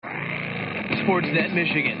Sportsnet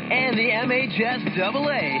Michigan and the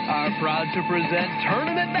MHSAA are proud to present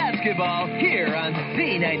tournament basketball here on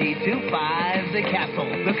Z92.5 The Castle.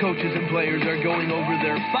 The coaches and players are going over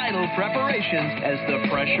their final preparations as the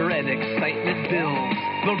pressure and excitement builds.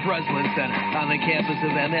 The Breslin Center on the campus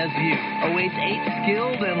of MSU awaits 8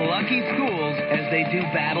 skilled and lucky schools as they do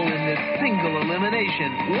battle in this single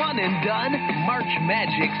elimination, one and done March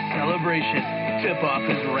Magic celebration. Tip-off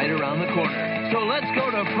is right around the corner. So let's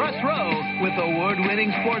go to Press Row with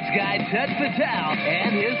award-winning sports guy Ted Patel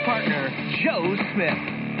and his partner, Joe Smith.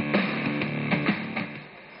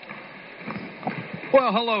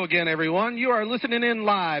 Well, hello again, everyone. You are listening in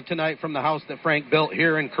live tonight from the house that Frank built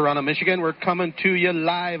here in Corunna, Michigan. We're coming to you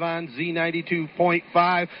live on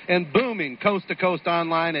Z92.5 and booming coast to coast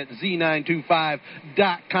online at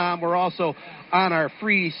Z925.com. We're also on our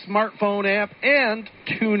free smartphone app and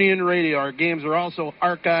TuneIn Radio. Our games are also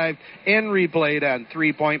archived and replayed on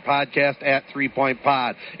 3 Point Podcast at 3 Point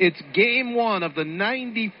Pod. It's game 1 of the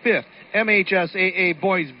 95th MHSAA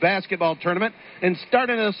Boys Basketball Tournament. And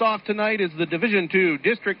starting us off tonight is the Division II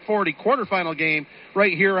District 40 quarterfinal game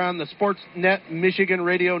right here on the Sportsnet Michigan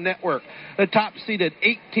Radio Network. The top-seeded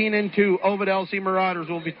 18-2 Ovid LC Marauders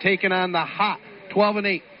will be taking on the hot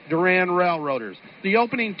 12-8 Durand Railroaders. The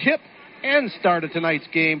opening tip and start of tonight's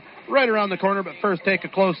game right around the corner, but first take a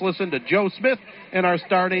close listen to Joe Smith and our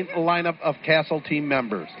starting lineup of Castle team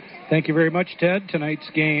members. Thank you very much, Ted. Tonight's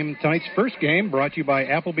first game brought to you by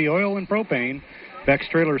Appleby Oil and Propane, Beck's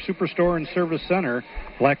Trailer Superstore and Service Center,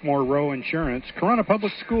 Blackmore Row Insurance, Corunna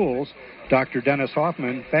Public Schools, Dr. Dennis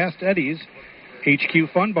Hoffman, Fast Eddie's,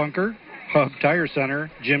 HQ Fun Bunker, Hub Tire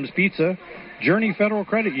Center, Jim's Pizza, Journey Federal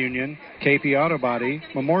Credit Union, KP Auto Body,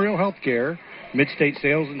 Memorial Healthcare, Midstate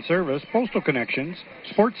Sales and Service, Postal Connections,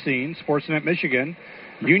 Sports Scene, Sportsnet Michigan,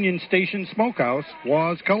 Union Station Smokehouse,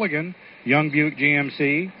 Waz Culligan, Young Buick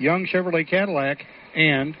GMC, Young Chevrolet Cadillac,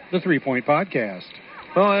 and the 3 Point Podcast.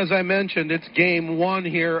 Well, as I mentioned, it's game 1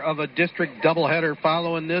 here of a district doubleheader.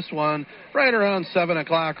 Following this one, right around 7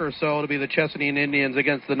 o'clock or so, it'll be the Chesaning Indians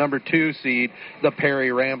against the number 2 seed, the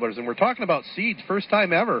Perry Ramblers. And we're talking about seeds, first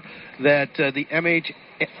time ever that the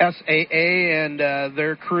MHSAA and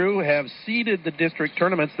their crew have seeded the district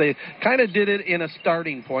tournaments. They kind of did it in a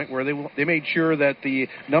starting point where they made sure that the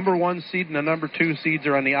number 1 seed and the number 2 seeds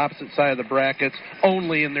are on the opposite side of the brackets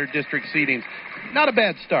only in their district seedings. Not a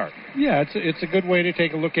bad start. Yeah, it's a good way to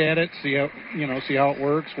take a look at it, see how it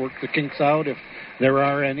works, work the kinks out if there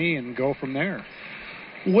are any, and go from there.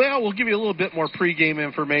 Well, we'll give you a little bit more pregame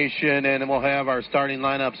information, and then we'll have our starting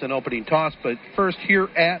lineups and opening toss. But first, here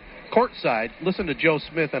at courtside, listen to Joe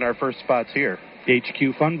Smith in our first spots here.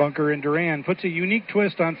 HQ Fun Bunker in Durand puts a unique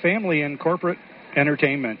twist on family and corporate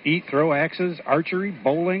entertainment. Eat, throw axes, archery,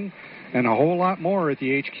 bowling, and a whole lot more at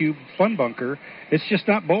the HQ Fun Bunker. It's just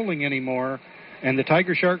not bowling anymore. And the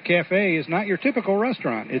Tiger Shark Cafe is not your typical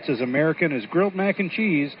restaurant. It's as American as grilled mac and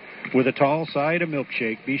cheese with a tall side of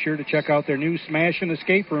milkshake. Be sure to check out their new Smash and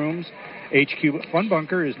Escape rooms. HQ Fun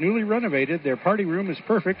Bunker is newly renovated. Their party room is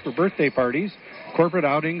perfect for birthday parties, corporate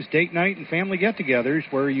outings, date night, and family get-togethers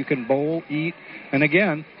where you can bowl, eat, and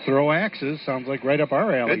again, throw axes. Sounds like right up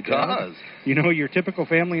our alley. It does. Your typical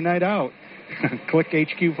family night out. Click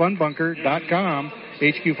HQFunBunker.com.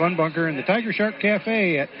 HQ Fun Bunker and the Tiger Shark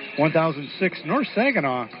Cafe at 1006 North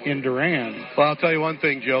Saginaw in Durand. Well, I'll tell you one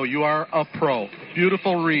thing, Joe. You are a pro.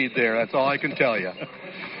 Beautiful read there. That's all I can tell you.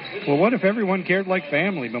 Well, what if everyone cared like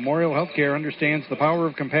family? Memorial Healthcare understands the power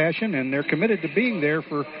of compassion, and they're committed to being there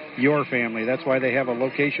for your family. That's why they have a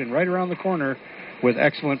location right around the corner with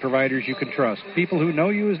excellent providers you can trust. People who know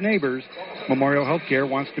you as neighbors. Memorial Healthcare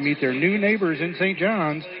wants to meet their new neighbors in St.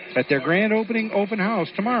 John's at their grand opening open house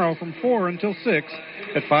tomorrow from 4 until 6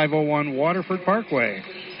 at 501 Waterford Parkway.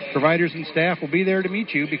 Providers and staff will be there to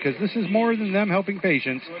meet you because this is more than them helping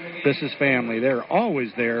patients. This is family. They're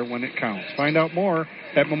always there when it counts. Find out more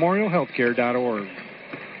at memorialhealthcare.org.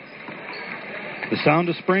 The sound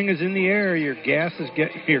of spring is in the air. Your grass is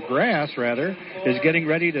getting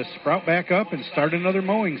ready to sprout back up and start another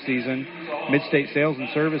mowing season. Midstate Sales and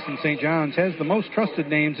Service in St. John's has the most trusted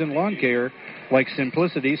names in lawn care like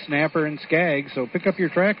Simplicity, Snapper, and Skag. So pick up your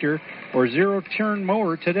tractor or zero-turn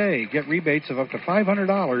mower today. Get rebates of up to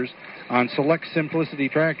 $500 on select Simplicity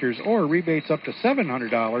tractors or rebates up to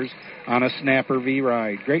 $700 on a Snapper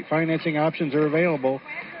V-Ride. Great financing options are available.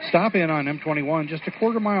 Stop in on M21 just a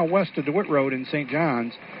quarter mile west of DeWitt Road in St.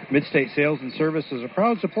 John's. Midstate Sales and Service is a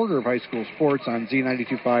proud supporter of high school sports on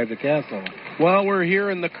Z92.5 The Castle. Well, we're here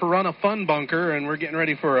in the Corunna Fun Bunker, and we're getting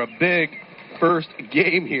ready for a big first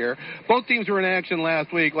game here. Both teams were in action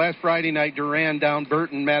last week. Last Friday night, Durand down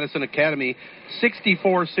Burton Madison Academy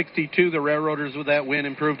 64-62. The Railroaders with that win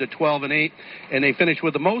improved to 12-8, and they finished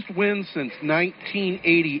with the most wins since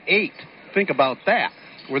 1988. Think about that,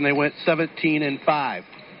 when they went 17-5.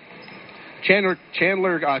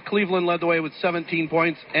 Chandler Cleveland led the way with 17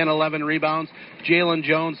 points and 11 rebounds. Jalen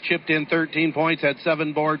Jones chipped in 13 points, had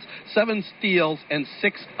 7 boards, 7 steals, and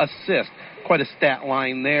 6 assists. Quite a stat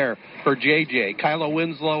line there for JJ. Kylo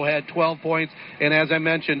Winslow had 12 points, and as I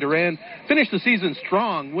mentioned, Durand finished the season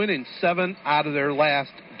strong, winning 7 out of their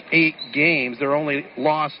last 8 games. Their only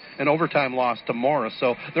loss, an overtime loss to Morris.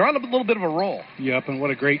 So they're on a little bit of a roll. Yep, and what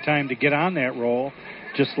a great time to get on that roll.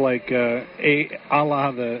 Just like a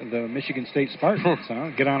la the Michigan State Spartans, huh?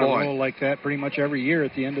 Get on a roll like that pretty much every year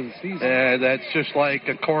at the end of the season. That's just like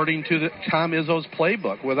according to Tom Izzo's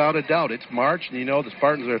playbook, without a doubt. It's March, and you know the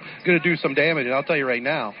Spartans are going to do some damage. And I'll tell you right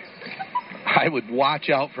now, I would watch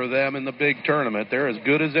out for them in the big tournament. They're as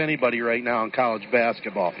good as anybody right now in college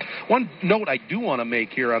basketball. One note I do want to make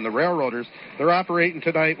here on the Railroaders, they're operating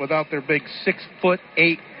tonight without their big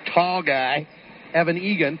 6'8" tall guy, Evan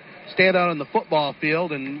Egan. Stand out on the football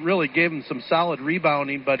field and really gave him some solid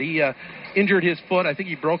rebounding, but he injured his foot. I think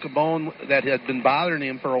he broke a bone that had been bothering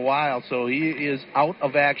him for a while, so he is out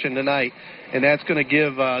of action tonight, and that's going to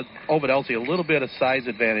give Ovid Elsie a little bit of size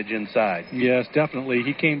advantage inside. Yes, definitely.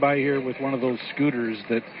 He came by here with one of those scooters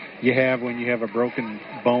that you have when you have a broken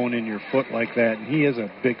bone in your foot like that, and he is a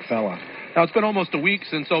big fella. Now, it's been almost a week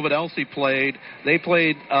since Ovid Elsie played. They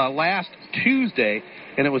played last Tuesday,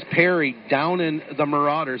 and it was Perry down in the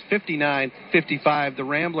Marauders, 59-55. The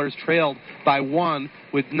Ramblers trailed by 1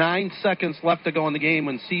 with 9 seconds left to go in the game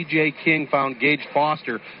when C.J. King found Gage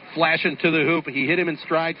Foster flashing to the hoop. He hit him in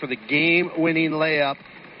stride for the game-winning layup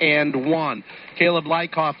and won. Caleb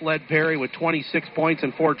Lykoff led Perry with 26 points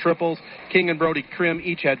and 4 triples. King and Brody Krim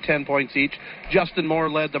each had 10 points each. Justin Moore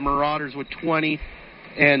led the Marauders with 20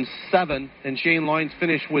 and 7, and Shane Loynes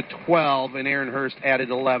finished with 12, and Aaron Hurst added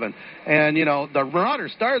 11. And, you know, the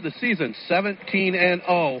Marauders started the season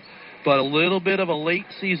 17-0, but a little bit of a late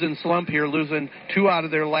season slump here, losing 2 out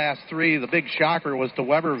of their last 3. The big shocker was to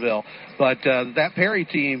Weberville. But that Perry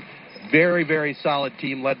team, very, very solid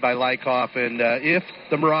team led by Lykoff. And if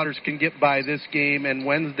the Marauders can get by this game and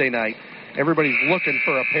Wednesday night, everybody's looking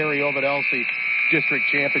for a Perry Ovid Elsie district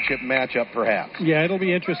championship matchup, perhaps. Yeah, it'll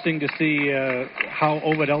be interesting to see how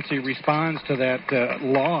Ovid Elsie responds to that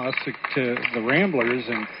loss to the Ramblers.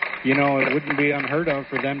 And, you know, it wouldn't be unheard of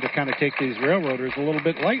for them to kind of take these Railroaders a little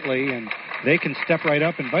bit lightly, and they can step right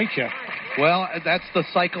up and bite you. Well, that's the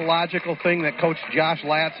psychological thing that Coach Josh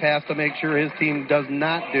Latz has to make sure his team does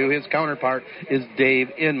not do. His counterpart is Dave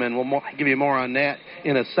Inman. We'll give you more on that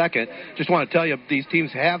in a second. Just want to tell you, these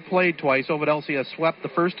teams have played twice. Ovid Elsie has swept the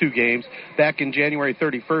first 2 games. Back in January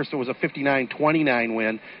 31st, it was a 59-29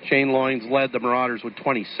 win. Shane Loynes led the Marauders with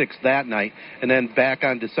 26 that night. And then back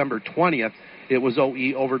on December 20th, it was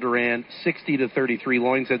OE over Durand, 60-33.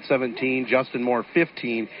 Loynes had 17, Justin Moore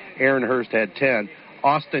 15, Aaron Hurst had 10.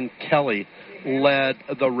 Austin Kelly led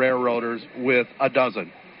the Railroaders with 12.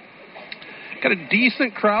 Got a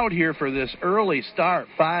decent crowd here for this early start,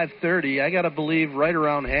 5:30. I got to believe right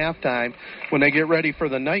around halftime when they get ready for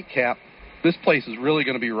the nightcap, this place is really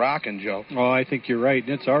going to be rocking, Joe. Oh, I think you're right.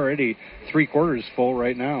 It's already 3/4 full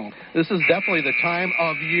right now. This is definitely the time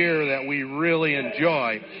of year that we really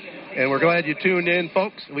enjoy. And we're glad you tuned in,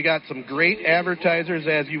 folks. We got some great advertisers,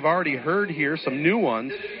 as you've already heard here, some new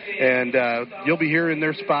ones. And you'll be hearing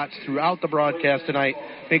their spots throughout the broadcast tonight.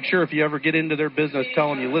 Make sure if you ever get into their business, tell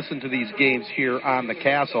them you listen to these games here on the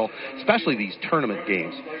Castle, especially these tournament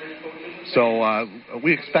games. So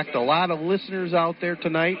we expect a lot of listeners out there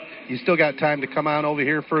tonight. You still got time to come on over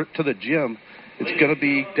here to the gym. It's going to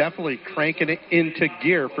be definitely cranking it into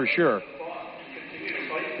gear for sure.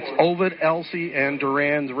 Ovid Elsie and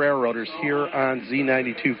Durand's Railroaders here on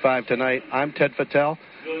Z92.5 tonight. I'm Ted Fattel.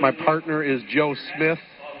 My partner is Joe Smith,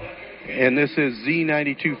 and this is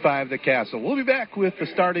Z92.5 The Castle. We'll be back with the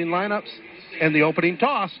starting lineups and the opening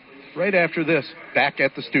toss right after this, back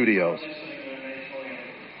at the studios.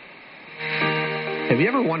 Have you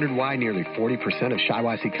ever wondered why nearly 40% of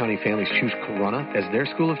Shiawassee County families choose Corunna as their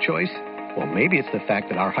school of choice? Well, maybe it's the fact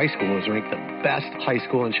that our high school is ranked the best high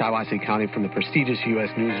school in Shiawassee County from the prestigious U.S.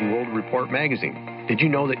 News & World Report magazine. Did you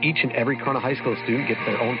know that each and every Corunna High School student gets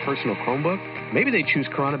their own personal Chromebook? Maybe they choose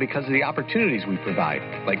Corunna because of the opportunities we provide,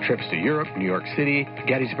 like trips to Europe, New York City,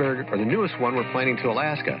 Gettysburg, or the newest one we're planning to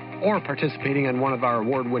Alaska. or participating in one of our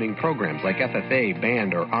award-winning programs like FFA,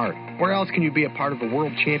 band, or art? Where else can you be a part of a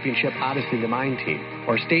World Championship Odyssey to Mind team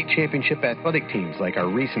or state championship athletic teams like our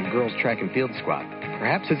recent girls track and field squad?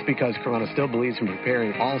 Perhaps it's because Corunna still believes in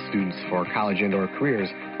preparing all students for college and/or careers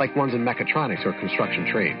like ones in mechatronics or construction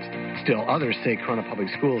trades. Still, others say Corunna Public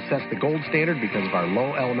Schools sets the gold standard because of our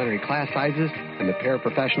low elementary class sizes and the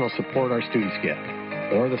paraprofessional support our students get,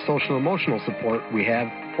 or the social-emotional support we have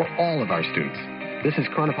for all of our students. This is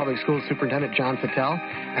Corunna Public Schools Superintendent John Fattel,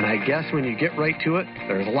 and I guess when you get right to it,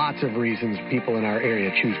 there's lots of reasons people in our area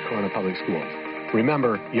choose Corunna Public Schools.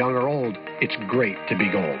 Remember, young or old, it's great to be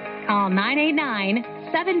gold. Call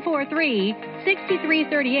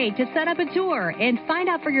 989-743-6338 to set up a tour and find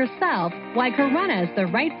out for yourself why Corunna is the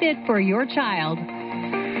right fit for your child.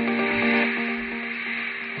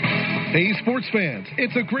 Hey, sports fans,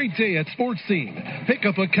 it's a great day at Sports Scene. Pick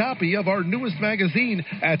up a copy of our newest magazine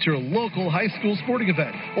at your local high school sporting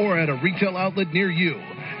event or at a retail outlet near you.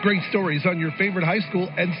 Great stories on your favorite high school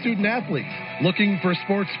and student athletes. Looking for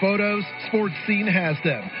sports photos? Sports Scene has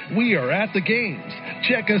them. We are at the games.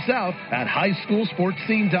 Check us out at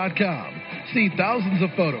highschoolsportscene.com. See thousands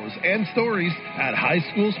of photos and stories at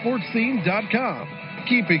highschoolsportscene.com.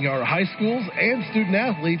 Keeping our high schools and student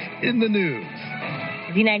athletes in the news.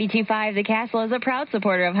 Z92.5 The Castle is a proud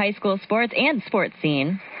supporter of high school sports and Sports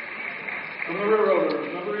Scene.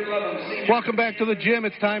 Welcome back to the gym.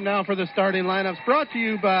 It's time now for the starting lineups, brought to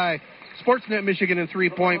you by Sportsnet Michigan and 3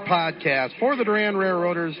 Point Podcast. For the Durand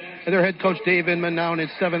Railroaders and their head coach Dave Inman, now in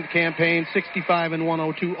his 7th campaign, 65 and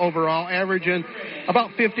 102 overall, averaging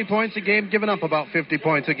about 50 points a game, giving up about 50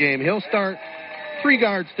 points a game. He'll start 3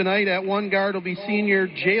 guards tonight. At 1 guard will be senior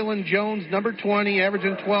Jalen Jones, number 20,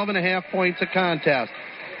 averaging 12.5 points a contest.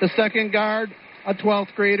 The 2nd guard, a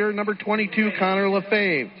 12th grader, number 22, Connor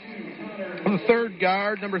LaFave. The 3rd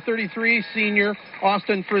guard, number 33, senior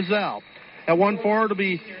Austin Frizzell. At 1 forward will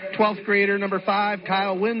be 12th grader, number 5,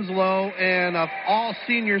 Kyle Winslow, and an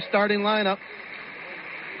all-senior starting lineup.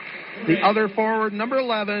 The other forward, number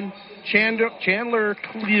 11, Chandler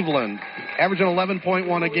Cleveland, averaging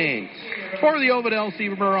 11.1 a game. For the Ovid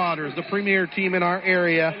LC Marauders, the premier team in our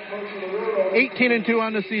area, 18-2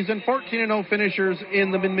 on the season, 14-0 finishers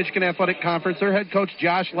in the Mid-Michigan Athletic Conference. Their head coach,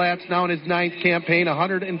 Josh Latz, now in his 9th campaign,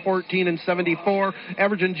 114 and 74,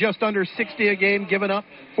 averaging just under 60 a game, giving up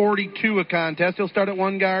 42 a contest. He'll start at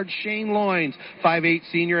 1 guard, Shane Loynes, 5'8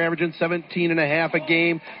 senior, averaging 17.5 a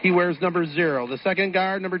game. He wears number 0. The 2nd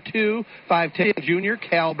guard, number 2, 5'10 junior,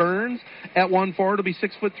 Cal Burns. At 1 forward will be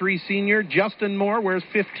 6'3 senior, Justin Moore, wears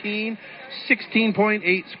 15,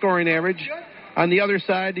 16.8 scoring average. On the other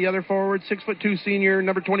side, the other forward, 6'2 senior,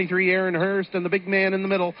 number 23, Aaron Hurst, and the big man in the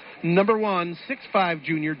middle, number 1, 6'5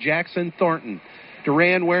 junior, Jackson Thornton.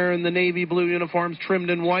 Durand wearing the navy blue uniforms trimmed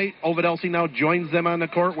in white. Ovid LC now joins them on the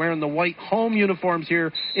court wearing the white home uniforms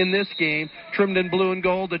here in this game, trimmed in blue and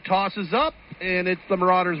gold. The toss is up, and it's the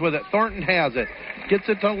Marauders with it. Thornton has it. Gets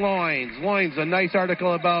it to Loynes. Loynes, a nice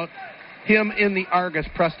article about him in the Argus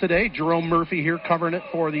press today. Jerome Murphy here covering it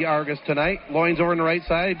for the Argus tonight. Loynes over on the right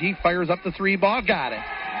side. He fires up the 3 ball. Got it.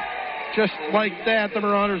 Just like that, the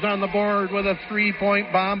Marauders on the board with a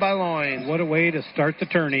 3-point bomb by Loynes. What a way to start the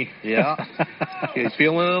tourney. Yeah. He's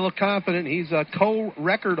feeling a little confident. He's a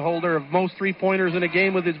co-record holder of most 3-pointers in a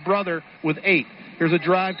game with his brother with 8. Here's a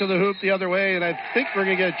drive to the hoop the other way, and I think we're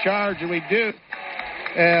going to get a charge, and we do.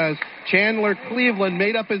 As Chandler Cleveland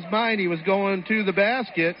made up his mind he was going to the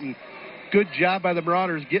basket, and good job by the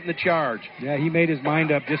Marauders getting the charge. Yeah, he made his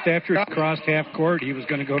mind up just after he crossed half court. He was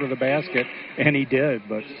going to go to the basket, and he did,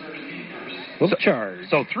 but charge.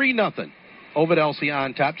 So 3-0. Ovid LC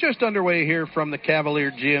on top. Just underway here from the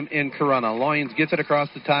Cavalier Gym in Corunna. Loynes gets it across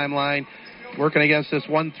the timeline, working against this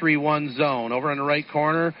 1-3-1 zone. Over in the right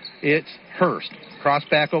corner, it's Hurst. Cross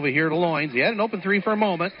back over here to Loynes. He had an open 3 for a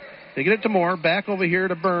moment. They get it to Moore. Back over here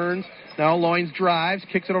to Burns. Now Loynes drives,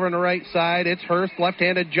 kicks it over on the right side. It's Hurst,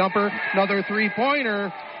 left-handed jumper. Another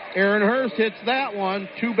 3-pointer. Aaron Hurst hits that one.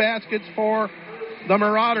 2 baskets for the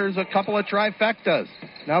Marauders, a couple of trifectas.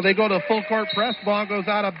 Now they go to full court press. Ball goes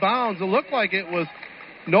out of bounds. It looked like it was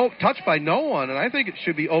touched by no one, and I think it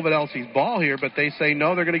should be Ovid LC's ball here, but they say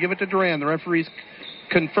no, they're going to give it to Durand. The referees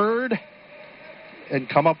conferred and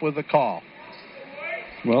come up with a call.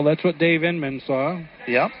 Well, that's what Dave Inman saw.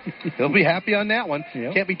 Yep. He'll be happy on that one.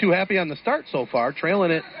 Yep. Can't be too happy on the start so far,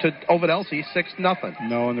 trailing it to Ovid LC 6-0.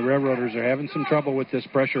 No, and the Railroaders are having some trouble with this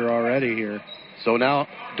pressure already here. So now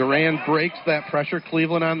Durand breaks that pressure.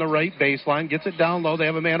 Cleveland on the right baseline, gets it down low. They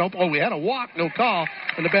have a man open. Oh, we had a walk, no call.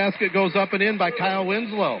 And the basket goes up and in by Kyle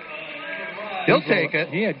Winslow. He'll take it.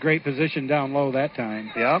 He had great position down low that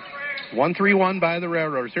time. Yep. 1-3-1 by the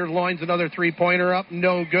Railroaders. Here's Loins, another three-pointer up.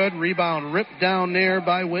 No good. Rebound ripped down there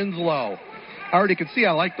by Winslow. I already can see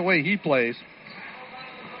I like the way he plays.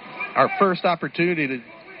 Our first opportunity to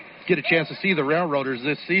get a chance to see the Railroaders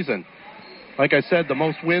this season. Like I said, the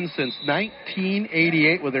most wins since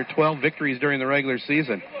 1988 with their 12 victories during the regular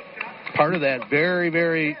season. Part of that very,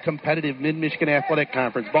 very competitive Mid-Michigan Athletic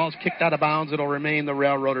Conference. Ball's kicked out of bounds. It'll remain the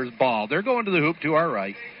Railroaders' ball. They're going to the hoop to our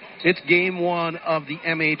right. It's game one of the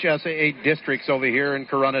MHSAA districts over here in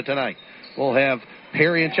Corunna tonight. We'll have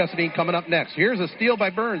Perry and Chesapeake coming up next. Here's a steal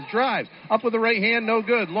by Burns. Drive. Up with the right hand. No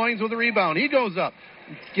good. Loins with the rebound. He goes up.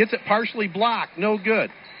 Gets it partially blocked. No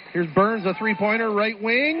good. Here's Burns, a three-pointer. Right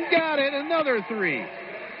wing. Got it. Another three.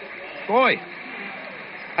 Boy,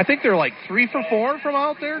 I think they're like 3 for 4 from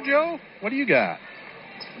out there, Joe. What do you got?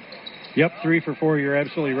 Yep, 3 for 4. You're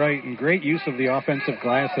absolutely right. And great use of the offensive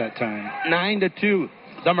glass that time. 9-2.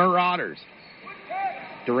 The Marauders.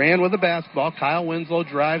 Duran with the basketball. Kyle Winslow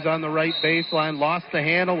drives on the right baseline. Lost the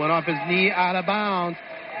handle. Went off his knee. Out of bounds.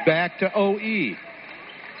 Back to OE.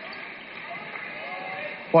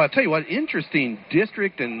 Well, I'll tell you what. Interesting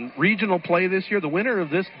district and regional play this year. The winner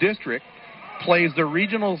of this district plays the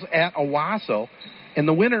regionals at Owasso. And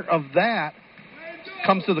the winner of that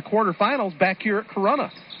comes to the quarterfinals back here at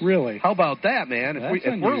Corunna. Really? How about that, man?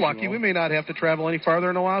 If we're lucky, we may not have to travel any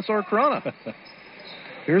farther in Owasso or Corunna.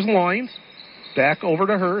 Here's Loins. Back over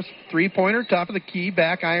to Hurst. Three-pointer, top of the key.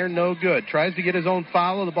 Back iron, no good. Tries to get his own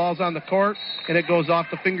foul. The ball's on the court, and it goes off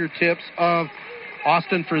the fingertips of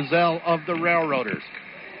Austin Frizzell of the Railroaders.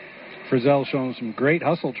 Frizzell showing some great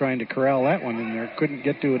hustle trying to corral that one in there. Couldn't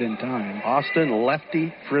get to it in time. Austin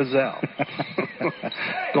Lefty Frizzell.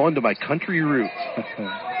 Going to my country roots.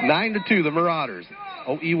 9-2, the Marauders.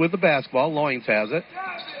 OE with the basketball. Loins has it.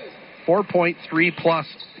 4.3 plus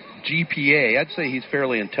GPA. I'd say he's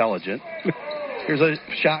fairly intelligent. Here's a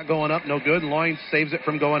shot going up. No good. Loins saves it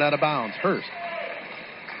from going out of bounds. Hurst.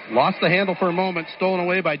 Lost the handle for a moment. Stolen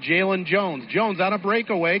away by Jalen Jones. Jones on a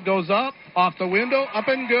breakaway. Goes up. Off the window. Up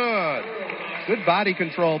and good. Good body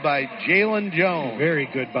control by Jalen Jones. Very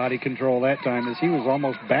good body control that time as he was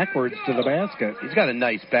almost backwards to the basket. He's got a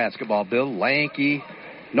nice basketball build. Lanky.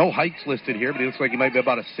 No heights listed here, but he looks like he might be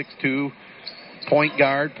about a 6'2" point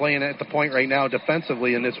guard playing at the point right now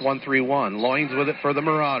defensively in this 1-3-1. Loins with it for the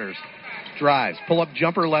Marauders. Drives. Pull-up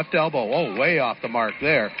jumper left elbow. Oh, way off the mark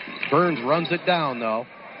there. Burns runs it down, though.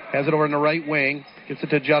 Has it over in the right wing. Gets it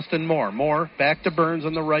to Justin Moore. Moore back to Burns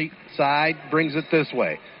on the right side. Brings it this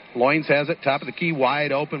way. Loins has it. Top of the key.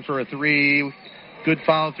 Wide open for a three. Good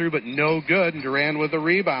follow through, but no good. And Duran with the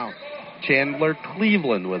rebound. Chandler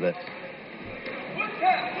Cleveland with it.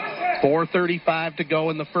 4:35 to go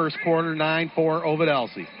in the first quarter. 9-4 Ovid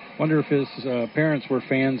Elsie. Wonder if his parents were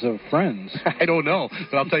fans of Friends. I don't know,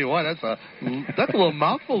 but I'll tell you what, that's a little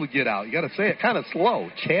mouthful to get out. You got to say it kind of slow.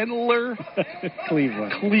 Chandler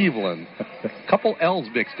Cleveland. Couple L's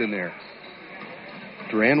mixed in there.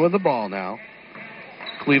 Duran with the ball now.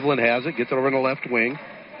 Cleveland has it. Gets it over in the left wing.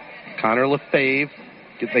 Connor Lefebvre.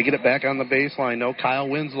 They get it back on the baseline. No, Kyle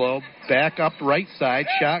Winslow. Back up right side.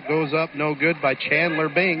 Shot goes up. No good by Chandler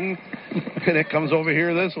Bing. And it comes over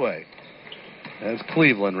here this way. That's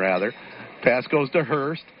Cleveland, rather. Pass goes to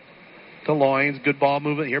Hurst. To Loins. Good ball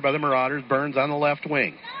movement here by the Marauders. Burns on the left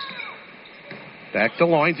wing. Back to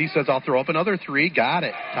Loins. He says, I'll throw up another three. Got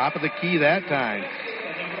it. Top of the key that time.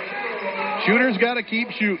 Shooters got to keep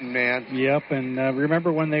shooting, man. Yep, and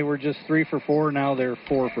remember when they were just 3 for 4, now they're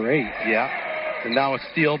 4 for 8. Yeah, and now a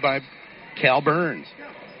steal by Cal Burns.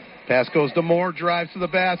 Pass goes to Moore, drives to the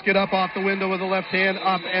basket, up off the window with the left hand,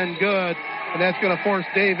 up and good. And that's going to force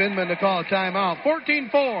Dave Inman to call a timeout.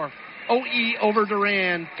 14-4, OE over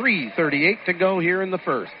Duran. 3:38 to go here in the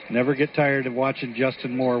first. Never get tired of watching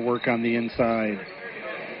Justin Moore work on the inside.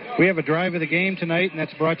 We have a drive of the game tonight, and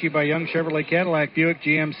that's brought to you by Young Chevrolet Cadillac Buick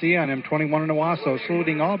GMC on M21 in Owasso,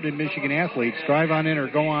 saluting all Mid-Michigan athletes. Drive on in or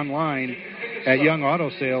go online at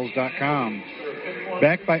youngautosales.com.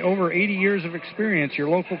 Backed by over 80 years of experience, your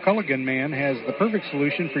local Culligan man has the perfect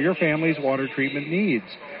solution for your family's water treatment needs.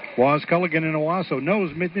 Waz Culligan in Owasso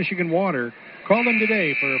knows Mid-Michigan water. Call them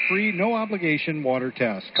today for a free, no-obligation water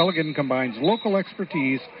test. Culligan combines local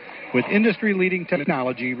expertise with industry-leading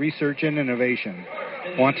technology, research, and innovation.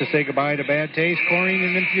 Want to say goodbye to bad taste, chlorine,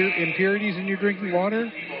 and impurities in your drinking water?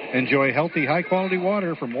 Enjoy healthy, high-quality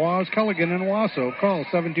water from Waz Culligan in Owasso. Call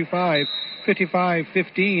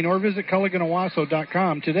 725-5515 or visit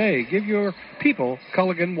CulliganOwasso.com today. Give your people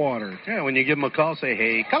Culligan water. Yeah, when you give them a call, say,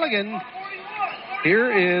 hey, Culligan.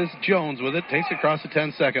 Here is Jones with it. Takes it across the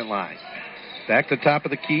 10-second line. Back to the top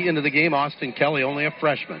of the key into the game, Austin Kelly, only a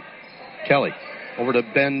freshman. Kelly Over to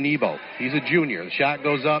Ben Nebo. He's a junior. The shot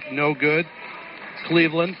goes up, no good.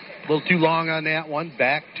 Cleveland, a little too long on that one.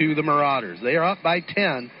 Back to the Marauders. They are up by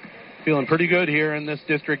 10. Feeling pretty good here in this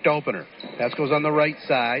district opener. Pass goes on the right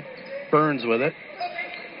side. Burns with it.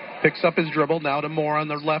 Picks up his dribble. Now to Moore on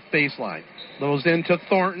the left baseline. Goes into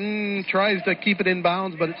Thornton. Tries to keep it in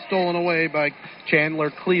bounds, but it's stolen away by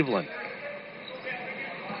Chandler Cleveland.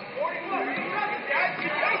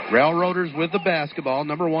 Railroaders with the basketball.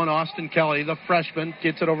 Number 1, Austin Kelly, the freshman,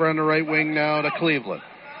 gets it over on the right wing now to Cleveland.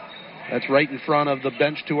 That's right in front of the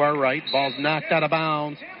bench to our right. Ball's knocked out of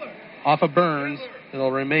bounds off of Burns.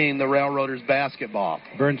 It'll remain the Railroaders basketball.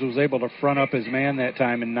 Burns was able to front up his man that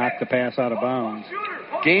time and knock the pass out of bounds.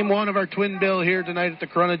 Game 1 of our twin bill here tonight at the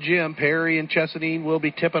Corunna Gym. Perry and Chesaning will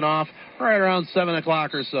be tipping off right around 7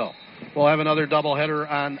 o'clock or so. We'll have another doubleheader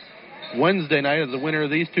on Wednesday night, as the winner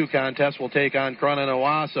of these two contests will take on Corunna and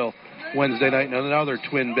Owasso Wednesday night, and another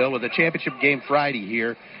twin bill with a championship game Friday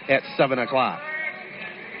here at 7 o'clock.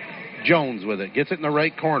 Jones with it. Gets it in the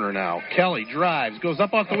right corner now. Kelly drives. Goes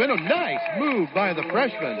up off the window. Nice move by the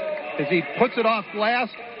freshman as he puts it off glass.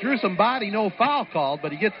 Drew some body. No foul called,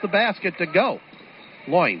 but he gets the basket to go.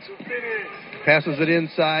 Loins passes it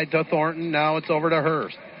inside to Thornton. Now it's over to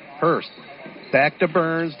Hurst. Hurst back to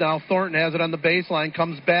Burns. Now Thornton has it on the baseline.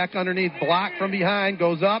 Comes back underneath. Block from behind.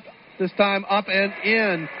 Goes up. This time up and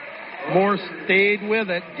in. Moore stayed with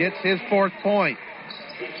it. Gets his 4th point.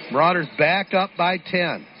 Marauders back up by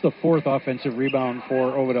 10. It's the 4th offensive rebound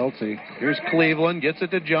for Ovid Elsie. Here's Cleveland. Gets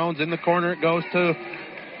it to Jones. In the corner it goes to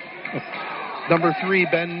number 3,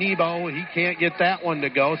 Ben Nebo. He can't get that one to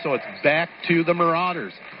go, so it's back to the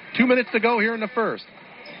Marauders. 2 minutes to go here in the first.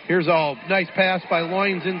 Here's a nice pass by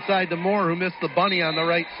Loins inside to Moore, who missed the bunny on the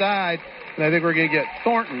right side. And I think we're going to get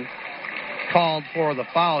Thornton called for the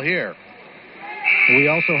foul here. We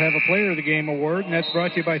also have a Player of the Game award, and that's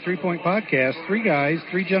brought to you by 3 Point Podcast. 3 guys,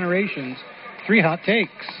 3 generations, 3 hot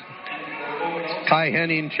takes. Kai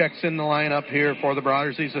Henning checks in the lineup here for the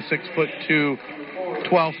Marauders. He's a 6'2",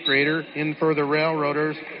 12th grader. In for the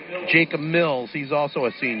Railroaders, Jacob Mills. He's also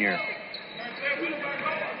a senior.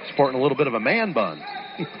 Sporting a little bit of a man bun.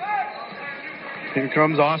 Here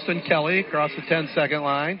comes Austin Kelly across the 10-second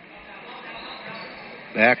line.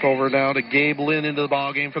 Back over now to Gabe Lynn into the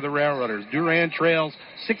ballgame for the Railroaders. Durand trails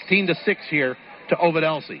 16-6 here to Ovid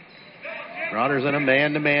Elsie. Marauders in a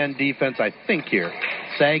man-to-man defense, I think, here.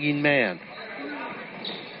 Sagging man.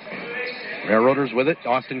 Railroaders with it.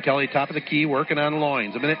 Austin Kelly, top of the key, working on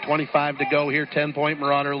Loins. 1:25 to go here. 10-point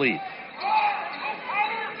Marauder lead.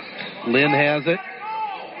 Lynn has it.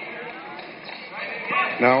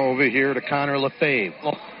 Now over here to Connor Lefebvre.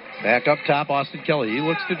 Back up top, Austin Kelly. He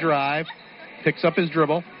looks to drive. Picks up his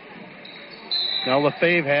dribble. Now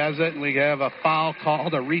Lefebvre has it, and we have a foul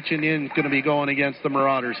called. A reaching in going to be going against the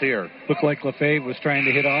Marauders here. Looked like Lefebvre was trying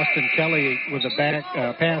to hit Austin Kelly with a back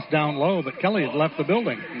pass down low, but Kelly had left the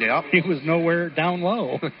building. Yep. He was nowhere down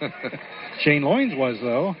low. Shane Loins was,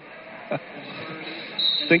 though. I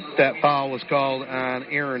think that foul was called on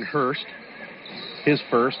Aaron Hurst. His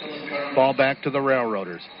first. Ball back to the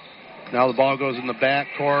Railroaders. Now the ball goes in the back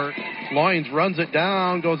court. Loins runs it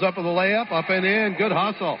down, goes up with a layup, up and in. Good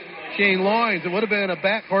hustle. Shane Loins. It would have been a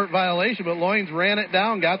backcourt violation, but Loins ran it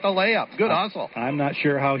down, got the layup. Good hustle. I'm not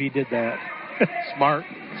sure how he did that. Smart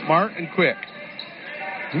and quick.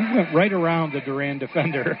 He went right around the Durand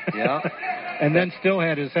defender. Yeah. And then still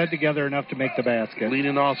had his head together enough to make the basket.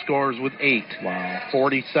 Leading all scorers with 8. Wow.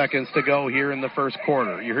 40 seconds to go here in the first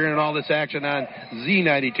quarter. You're hearing all this action on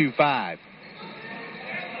Z92.5.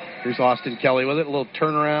 Here's Austin Kelly with it. A little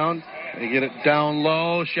turnaround. They get it down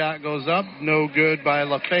low. Shot goes up. No good by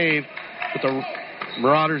Lefebvre. But the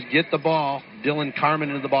Marauders get the ball. Dylan Carmen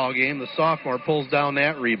into the ball game. The sophomore pulls down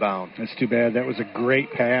that rebound. That's too bad. That was a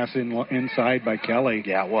great pass inside by Kelly.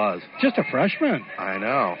 Yeah, it was. Just a freshman. I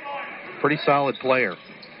know. Pretty solid player.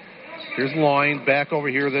 Here's Loins. Back over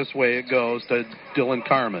here this way it goes to Dylan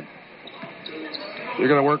Carmen. They're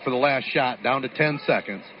going to work for the last shot. Down to 10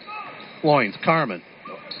 seconds. Loins, Carmen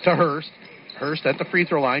to Hurst. Hurst at the free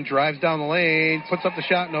throw line. Drives down the lane. Puts up the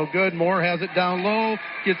shot. No good. Moore has it down low.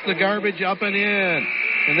 Gets the garbage up and in.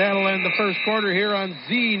 And that'll end the first quarter here on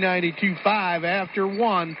Z92.5 after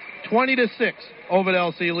 1. 20-6. Ovid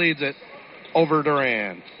Elsie leads it over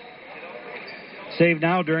Durand. Save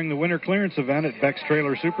now during the winter clearance event at Beck's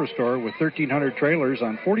Trailer Superstore with 1,300 trailers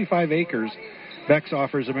on 45 acres. Beck's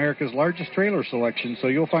offers America's largest trailer selection, so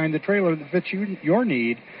you'll find the trailer that fits your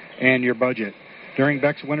need and your budget. During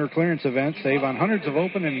Beck's winter clearance event, save on hundreds of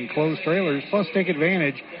open and enclosed trailers, plus take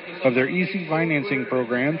advantage of their easy financing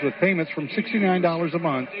programs with payments from $69 a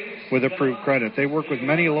month with approved credit. They work with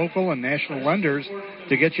many local and national lenders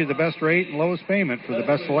to get you the best rate and lowest payment for the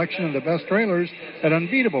best selection of the best trailers at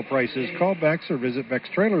unbeatable prices. Call Beck's or visit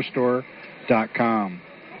Beck'sTrailerStore.com.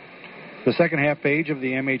 The second half page of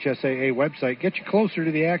the MHSAA website gets you closer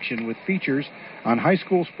to the action with features on high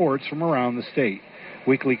school sports from around the state.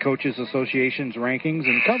 Weekly Coaches Association's rankings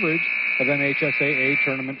and coverage of MHSAA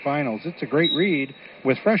tournament finals. It's a great read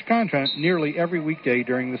with fresh content nearly every weekday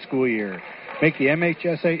during the school year. Make the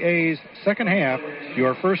MHSAA's second half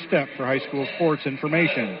your first step for high school sports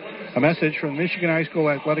information. A message from the Michigan High School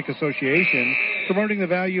Athletic Association promoting the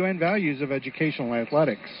value and values of educational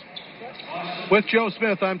athletics. With Joe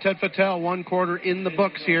Smith, I'm Ted Fattel. 1 quarter in the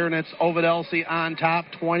books here, and it's Ovid Elsie on top,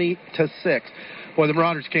 20-6. Boy, the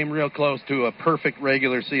Marauders came real close to a perfect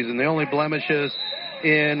regular season. The only blemishes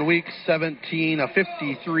in Week 17, a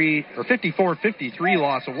 54-53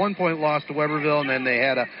 loss, a 1-point loss to Weberville, and then they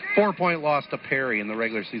had a 4-point loss to Perry in the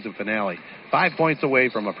regular season finale. 5 points away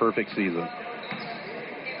from a perfect season.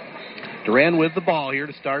 Durand with the ball here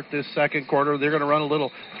to start this second quarter. They're going to run a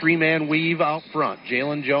little 3-man weave out front.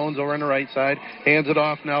 Jalen Jones over on the right side. Hands it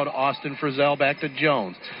off now to Austin Frizzell, back to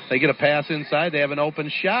Jones. They get a pass inside. They have an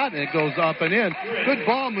open shot, and it goes up and in. Good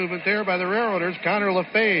ball movement there by the Railroaders. Connor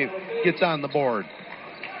Lefebvre gets on the board.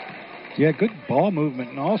 Yeah, good ball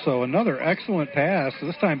movement, and also another excellent pass,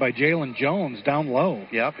 this time by Jalen Jones down low.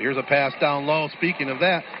 Yep, here's a pass down low. Speaking of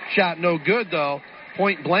that, shot no good, though.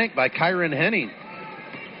 Point blank by Kyron Henning.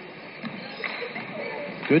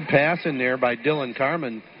 Good pass in there by Dylan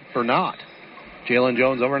Carmen for naught. Jalen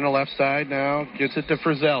Jones over on the left side now. Gets it to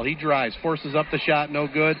Frizzell. He drives. Forces up the shot. No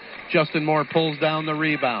good. Justin Moore pulls down the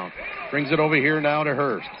rebound. Brings it over here now to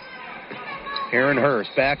Hurst. Aaron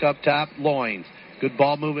Hurst back up top. Loins. Good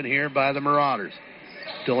ball movement here by the Marauders.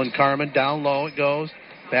 Dylan Carmen down low it goes.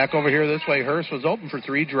 Back over here this way. Hurst was open for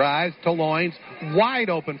 3. Drives to Loins. Wide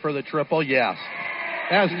open for the triple. Yes.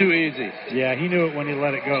 That was too easy. Yeah, he knew it when he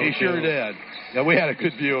let it go. He sure did. Yeah, we had a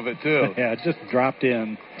good view of it, too. Yeah, it just dropped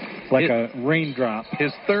in like a raindrop.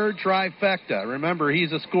 His third trifecta. Remember,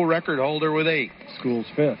 he's a school record holder with 8. School's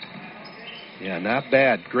 5th. Yeah, not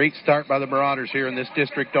bad. Great start by the Marauders here in this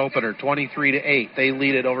district opener. 23-8. They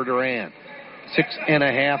lead it over Durand.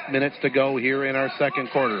 6.5 minutes to go here in our second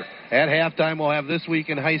quarter. At halftime, we'll have This Week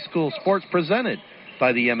in High School Sports presented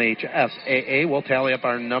by the MHSAA. We'll tally up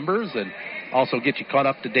our numbers and also get you caught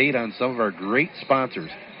up to date on some of our great sponsors.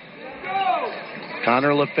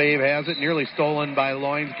 Connor Lefebvre has it, nearly stolen by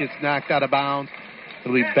Loins, gets knocked out of bounds.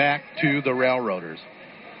 It'll be back to the Railroaders.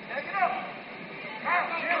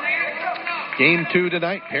 Game 2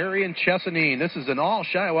 tonight, Perry and Chesaning. This is in all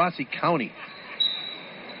Shiawassee County.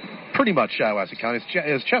 Pretty much Shiawassee County.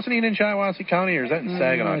 Is Chesaning in Shiawassee County, or is that in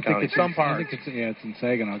Saginaw County? Some parts. I think it's in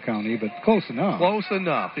Saginaw County, but close enough. Close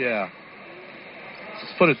enough, yeah.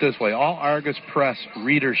 Let's put it this way. All Argus Press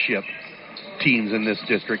readership teams in this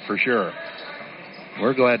district for sure.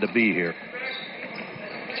 We're glad to be here.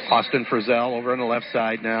 Austin Frizzell over on the left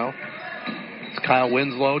side now. It's Kyle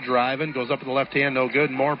Winslow driving. Goes up with the left hand, no good.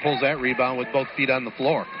 Moore pulls that rebound with both feet on the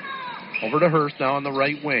floor. Over to Hurst now on the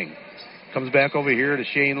right wing. Comes back over here to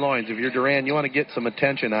Shane Loins. If you're Durand, you want to get some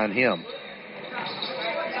attention on him.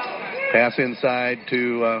 Pass inside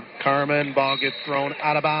to Carmen. Ball gets thrown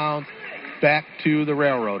out of bounds. Back to the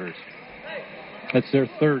Railroaders. That's their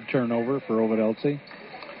third turnover for Ovid Elsie.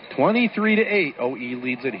 23-8. OE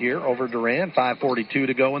leads it here over Durand. 5:42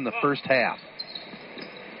 to go in the first half.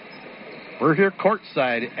 We're here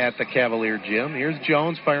courtside at the Cavalier Gym. Here's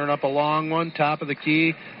Jones firing up a long one, top of the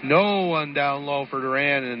key. No one down low for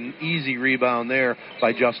Durand, and an easy rebound there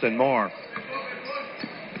by Justin Moore.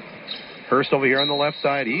 Hurst over here on the left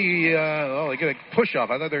side. They get a push-off.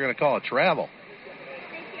 I thought they were going to call it travel.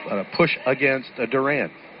 But a push against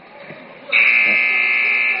Durand.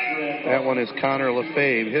 That one is Connor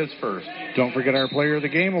Lefebvre, his first. Don't forget our Player of the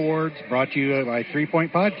Game Awards, brought to you by 3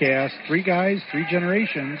 Point Podcast. 3 guys, 3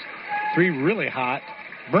 generations, 3 really hot,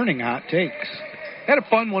 burning hot takes. Had a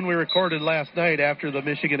fun one we recorded last night after the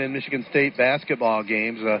Michigan and Michigan State basketball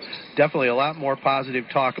games. Definitely a lot more positive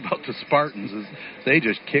talk about the Spartans as they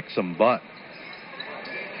just kicked some butt.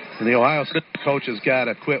 And the Ohio State coach has got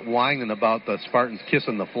to quit whining about the Spartans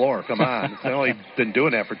kissing the floor. Come on. They've only been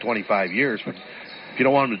doing that for 25 years. If you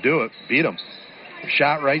don't want them to do it, beat them.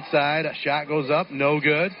 Shot right side. A shot goes up. No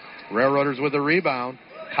good. Railroaders with a rebound.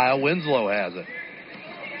 Kyle Winslow has it.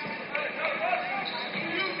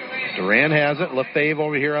 Durand has it. Lefebvre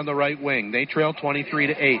over here on the right wing. They trail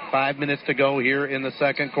 23-8. 5 minutes to go here in the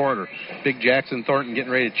second quarter. Big Jackson Thornton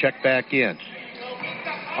getting ready to check back in.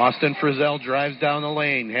 Austin Frizzell drives down the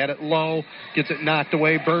lane. Had it low. Gets it knocked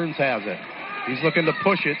away. Burns has it. He's looking to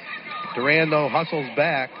push it. Duran, though, hustles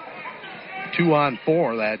back.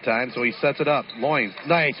 2-on-4 that time, so he sets it up. Loins,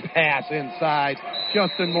 nice pass inside.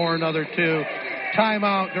 Justin Moore, another 2.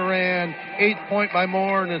 Timeout, Duran. 8-point by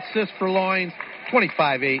Moore. An assist for Loins.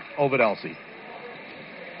 25-8, Ovid Elsie.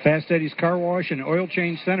 Fast Eddie's Car Wash and Oil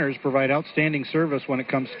Change Centers provide outstanding service when it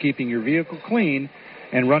comes to keeping your vehicle clean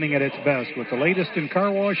and running at its best with the latest in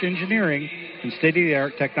car wash engineering and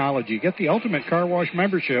state-of-the-art technology. Get the Ultimate Car Wash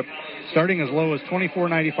membership starting as low as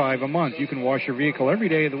 $24.95 a month. You can wash your vehicle every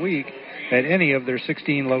day of the week at any of their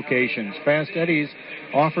 16 locations. Fast Eddie's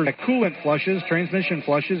offers coolant flushes, transmission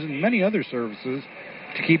flushes, and many other services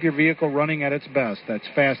to keep your vehicle running at its best. That's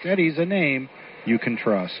Fast Eddie's, a name you can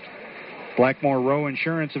trust. Blackmore Row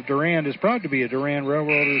Insurance of Durand is proud to be a Durand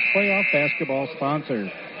Railroaders playoff basketball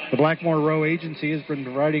sponsor. The Blackmore Row Agency has been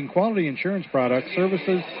providing quality insurance products,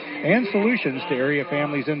 services, and solutions to area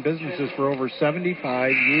families and businesses for over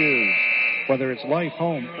 75 years. Whether it's life,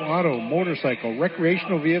 home, auto, motorcycle,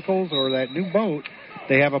 recreational vehicles, or that new boat,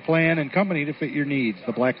 they have a plan and company to fit your needs.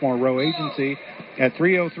 The Blackmore Row Agency at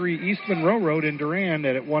 303 East Monroe Road in Durand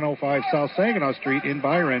and at 105 South Saginaw Street in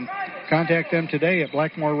Byron. Contact them today at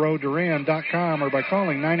blackmoreroadurand.com or by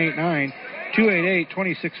calling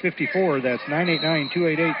 989-288-2654. That's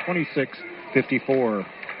 989-288-2654.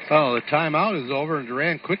 Oh, the timeout is over, and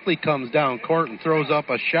Durand quickly comes down court and throws up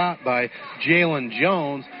a shot by Jalen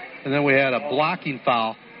Jones. And then we had a blocking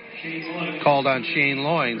foul called on Shane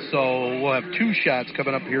Loins. So we'll have 2 shots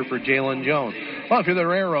coming up here for Jalen Jones. Well, if you're the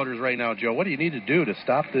Railroaders right now, Joe, what do you need to do to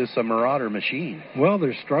stop this Marauder machine? Well,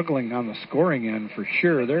 they're struggling on the scoring end for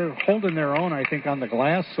sure. They're holding their own, I think, on the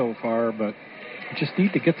glass so far, but just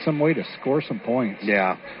need to get some way to score some points.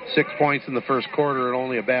 Yeah, 6 points in the first quarter and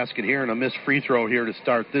only a basket here and a missed free throw here to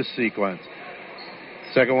start this sequence.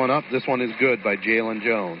 Second one up, this one is good by Jalen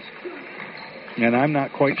Jones. And I'm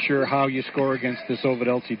not quite sure how you score against this Ovid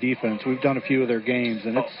Elsie defense. We've done a few of their games,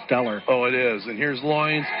 and it's stellar. Oh, it is. And here's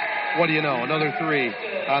Loins. What do you know? Another 3.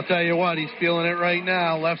 I'll tell you what, he's feeling it right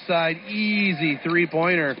now. Left side, easy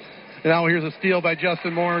 3-pointer. Now here's a steal by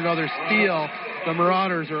Justin Moore, another steal. The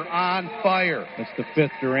Marauders are on fire. That's the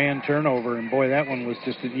 5th Durand turnover, and boy, that one was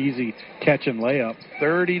just an easy catch and layup.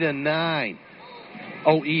 30-9.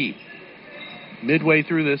 OE. Midway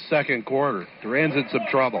through this second quarter, Durand's in some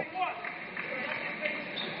trouble.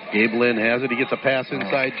 Gabe Lynn has it. He gets a pass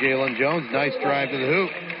inside Jalen Jones. Nice drive to the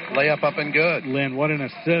hoop. Layup up and good. Lynn, what an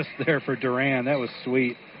assist there for Durand. That was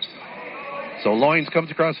sweet. So Loins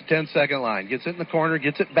comes across the 10-second line. Gets it in the corner.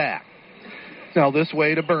 Gets it back. Now this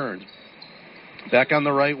way to Burns. Back on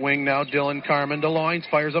the right wing now. Dylan Carmen to Loins.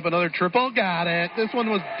 Fires up another triple. Got it. This one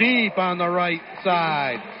was deep on the right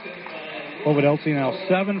side. Ovid Elsie now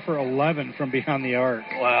 7 for 11 from beyond the arc.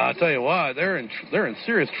 Well, I'll tell you what, they're in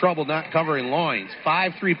serious trouble not covering Loins.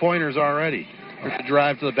 5 3-pointers already. There's a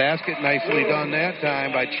drive to the basket, nicely done that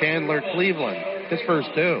time by Chandler Cleveland. His first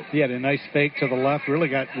 2. He had a nice fake to the left, really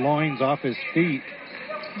got Loins off his feet.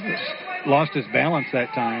 Lost his balance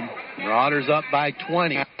that time. Marauders up by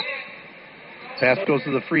 20. Pass goes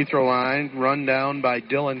to the free throw line, run down by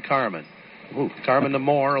Dylan Carmen. Ooh, Carmen to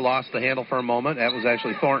Moore, lost the handle for a moment. That was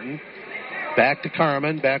actually Thornton. Back to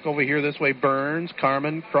Carmen. Back over here this way, Burns.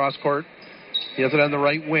 Carmen, cross court. He has it on the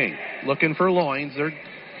right wing. Looking for Loins. They're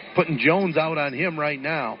putting Jones out on him right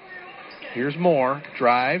now. Here's Moore.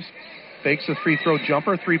 Drives. Fakes a free throw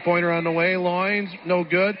jumper. 3-pointer on the way. Loins, no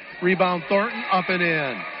good. Rebound Thornton, up and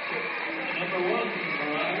in.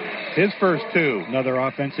 His first 2. Another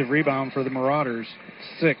offensive rebound for the Marauders.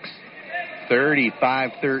 6.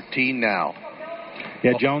 35-13 now.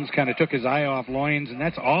 Yeah, Jones kind of took his eye off Loins, and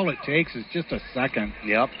that's all it takes is just a second.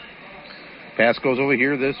 Yep. Pass goes over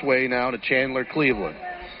here this way now to Chandler Cleveland.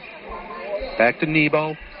 Back to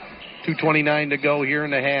Nebo. 2:29 to go here in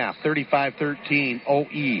the half. 35-13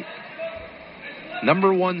 OE.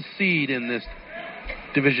 Number 1 seed in this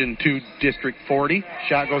Division II District 40.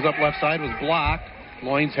 Shot goes up left side, was blocked.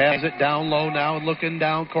 Loins has it down low now, looking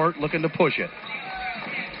down court, looking to push it.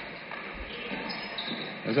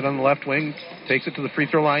 Has it on the left wing, takes it to the free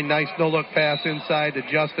throw line. Nice no-look pass inside to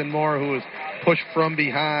Justin Moore, who was pushed from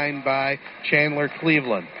behind by Chandler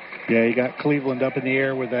Cleveland. Yeah, he got Cleveland up in the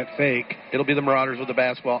air with that fake. It'll be the Marauders with the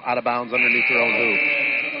basketball out of bounds underneath their own hoop.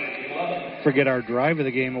 Forget our Drive of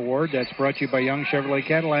the Game award. That's brought to you by Young Chevrolet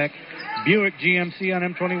Cadillac, Buick GMC on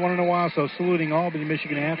M21 in Owasso, saluting Albany,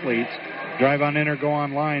 Michigan athletes. Drive on in or go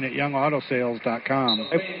online at youngautosales.com.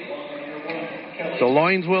 So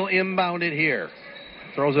Loins will inbound it here.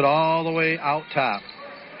 Throws it all the way out top.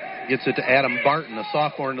 Gets it to Adam Barton, a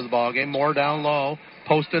sophomore, into the ballgame. More down low.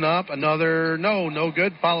 Posting up. Another, no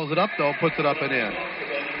good. Follows it up, though. Puts it up and in.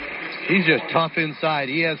 He's just tough inside.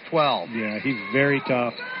 He has 12. Yeah, he's very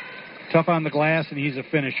tough. Tough on the glass, and he's a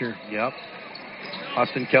finisher. Yep.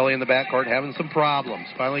 Austin Kelly in the backcourt having some problems.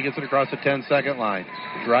 Finally gets it across the 10-second line.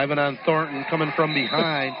 Driving on Thornton, coming from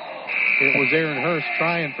behind. It was Aaron Hurst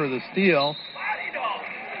trying for the steal.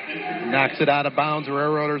 Knocks it out of bounds.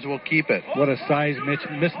 Railroaders will keep it. What a size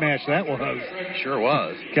mismatch that was. Sure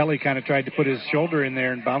was. Kelly kind of tried to put his shoulder in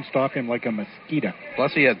there and bounced off him like a mosquito.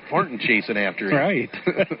 Plus he had Thornton chasing after him. Right.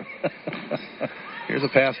 Here's a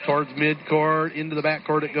pass towards midcourt. Into the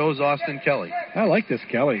backcourt it goes, Austin Kelly. I like this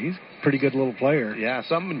Kelly. He's a pretty good little player. Yeah,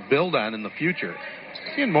 something to build on in the future.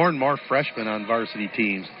 Seeing more and more freshmen on varsity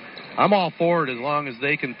teams. I'm all for it as long as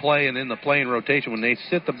they can play and in the playing rotation. When they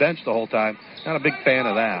sit the bench the whole time, not a big fan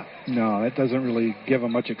of that. No, that doesn't really give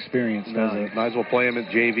them much experience, does it? Might as well play them at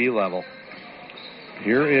JV level.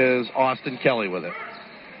 Here is Austin Kelly with it.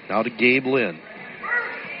 Now to Gabe Lynn.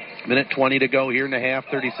 Minute 20 to go here in the half,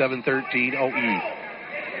 37-13, OE.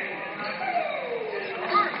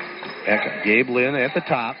 Gabe Lynn at the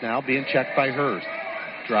top now being checked by Hurst.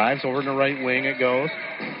 Drives over in the right wing it goes.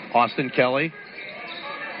 Austin Kelly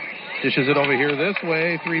dishes it over here this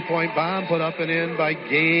way. 3-point bomb put up and in by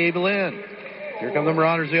Gabe Lynn. Here come the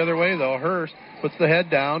Marauders the other way, though. Hurst puts the head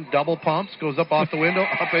down, double pumps, goes up off the window,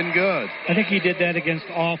 up and good. I think he did that against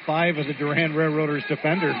all 5 of the Durand Railroaders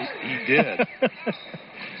defenders. He did.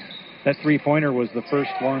 That three-pointer was the first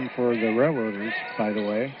one for the Railroaders, by the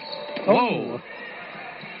way. Whoa.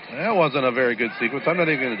 That wasn't a very good sequence. I'm not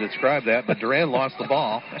even going to describe that, but Durand lost the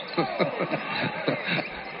ball.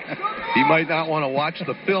 He might not want to watch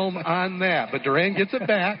the film on that, but Durand gets it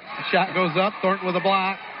back. The shot goes up. Thornton with a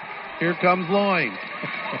block. Here comes Loyne.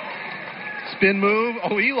 Spin move.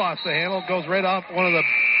 Oh, he lost the handle. Goes right off one of the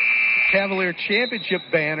Cavalier Championship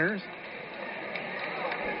banners.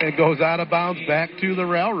 It goes out of bounds back to the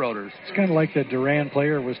Railroaders. It's kind of like the Durand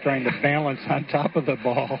player was trying to balance on top of the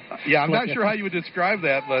ball. Yeah, I'm not sure how you would describe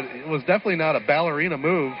that, but it was definitely not a ballerina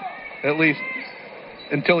move, at least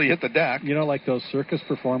until he hit the deck. You know, like those circus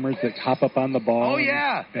performers that hop up on the ball. Oh,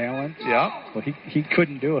 yeah. And balance? Yeah. Well, he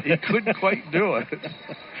couldn't do it. He couldn't quite do it.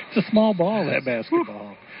 It's a small ball, that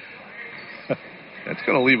basketball. That's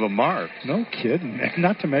going to leave a mark. No kidding.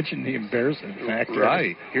 Not to mention the embarrassing factor.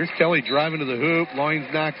 Right. Here's Kelly driving to the hoop.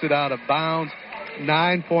 Loynes knocks it out of bounds.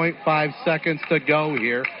 9.5 seconds to go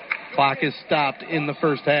here. Clock is stopped in the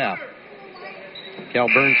first half. Cal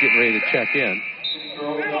Burns getting ready to check in.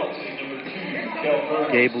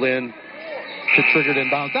 Gabe Lynn to triggered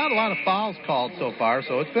inbounds. Not a lot of fouls called so far,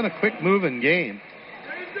 so it's been a quick moving game.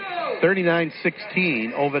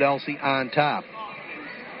 39-16, Ovid Elsie on top.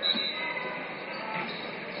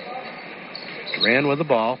 Ran with the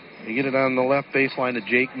ball. They get it on the left baseline to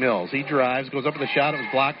Jake Mills. He drives, goes up with a shot. It was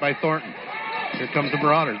blocked by Thornton. Here comes the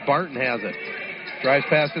Marauders. Barton has it. Drives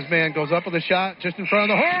past his man, goes up with a shot just in front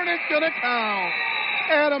of the horn. It's going to count.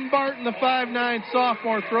 Adam Barton, the 5'9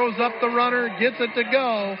 sophomore, throws up the runner, gets it to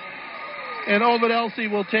go. And Ovid Elsie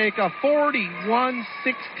will take a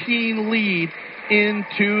 41-16 lead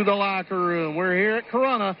into the locker room. We're here at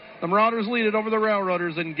Corunna. The Marauders lead it over the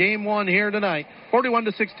Railroaders in Game 1 here tonight.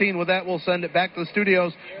 41-16. With that, we'll send it back to the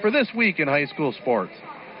studios for This Week in High School Sports.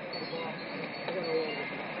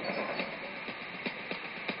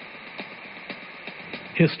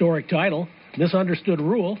 Historic title, misunderstood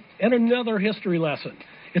rule, and another history lesson.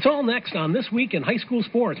 It's all next on This Week in High School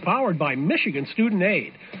Sports, powered by Michigan Student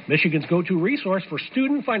Aid, Michigan's go-to resource for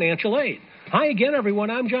student financial aid. Hi again,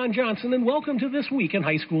 everyone. I'm John Johnson, and welcome to This Week in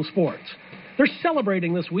High School Sports. They're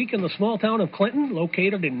celebrating this week in the small town of Clinton,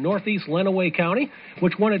 located in northeast Lenawee County,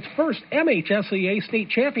 which won its first MHSAA state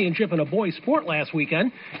championship in a boys' sport last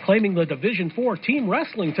weekend, claiming the Division IV team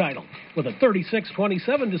wrestling title with a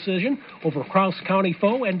 36-27 decision over Crouse County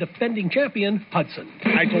foe and defending champion Hudson.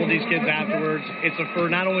 I told these kids afterwards, it's for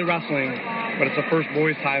not only wrestling, but it's the first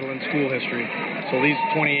boys' title in school history. So these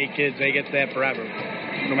 28 kids, they get that forever.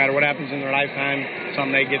 No matter what happens in their lifetime,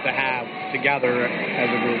 something they get to have together as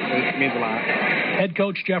a group. It means a lot. Head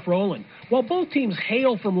coach Jeff Rowland. While both teams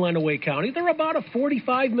hail from Lenawee County, they're about a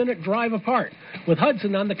 45-minute drive apart, with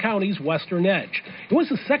Hudson on the county's western edge. It was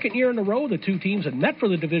the second year in a row the two teams had met for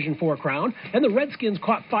the Division IV crown, and the Redskins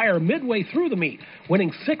caught fire midway through the meet,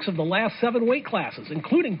 winning 6 of the last 7 weight classes,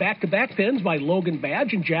 including back-to-back pins by Logan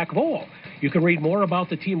Badge and Jack Vole. You can read more about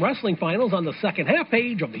the team wrestling finals on the second half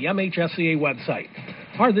page of the MHSCA website.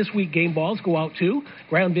 Our this week game balls go out to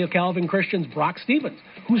Grandville Calvin Christian's Brock Stevens,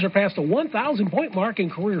 who surpassed a 1,000-point mark in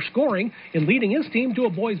career scoring in leading his team to a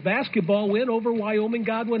boys basketball win over Wyoming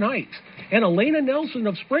Godwin Heights. And Elena Nelson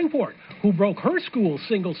of Springport, who broke her school's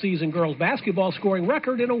single-season girls basketball scoring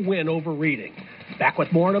record in a win over Reading. Back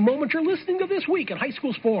with more in a moment. You're listening to This Week in High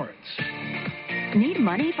School Sports. Need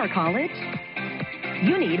money for college?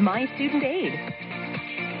 You need My Student Aid.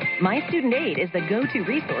 My Student Aid is the go-to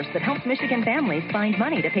resource that helps Michigan families find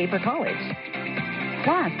money to pay for college.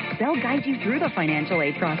 Plus, they'll guide you through the financial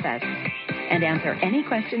aid process and answer any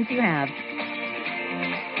questions you have.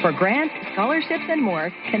 For grants, scholarships, and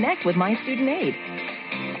more, connect with My Student Aid,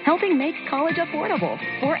 helping make college affordable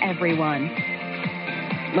for everyone.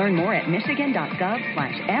 Learn more at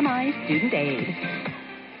michigan.gov/MIStudentAid.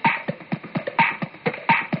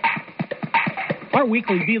 Our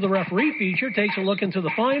weekly Be the Referee feature takes a look into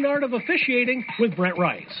the fine art of officiating with Brent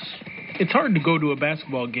Rice. It's hard to go to a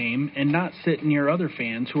basketball game and not sit near other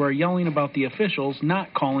fans who are yelling about the officials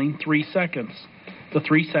not calling 3 seconds. The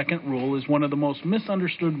 3-second rule is one of the most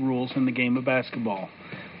misunderstood rules in the game of basketball.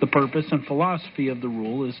 The purpose and philosophy of the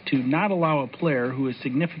rule is to not allow a player who is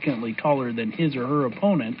significantly taller than his or her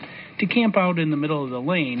opponent to camp out in the middle of the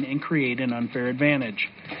lane and create an unfair advantage.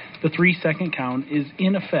 The 3-second count is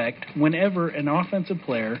in effect whenever an offensive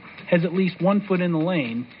player has at least 1 foot in the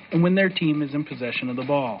lane and when their team is in possession of the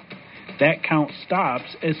ball. That count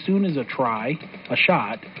stops as soon as a try, a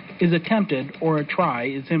shot, is attempted or a try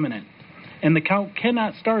is imminent. And the count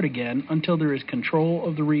cannot start again until there is control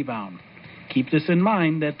of the rebound. Keep this in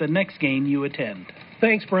mind at the next game you attend.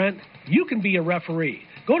 Thanks, Brent. You can be a referee.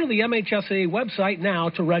 Go to the MHSAA website now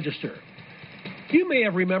to register. You may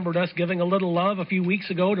have remembered us giving a little love a few weeks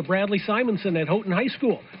ago to Bradley Simonson at Houghton High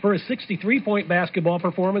School for his 63-point basketball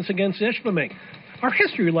performance against Ishpeming. Our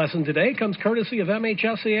history lesson today comes courtesy of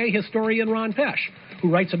MHSAA historian Ron Pesch, who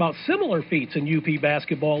writes about similar feats in UP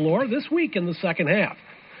basketball lore this week in the second half.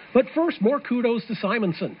 But first, more kudos to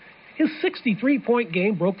Simonson. His 63-point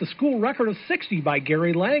game broke the school record of 60 by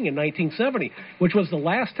Gary Lang in 1970, which was the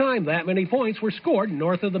last time that many points were scored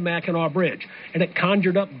north of the Mackinac Bridge, and it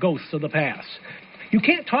conjured up ghosts of the past. You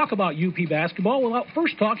can't talk about UP basketball without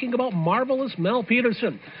first talking about marvelous Mel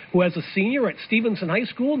Peterson, who as a senior at Stevenson High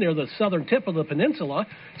School near the southern tip of the peninsula,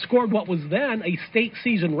 scored what was then a state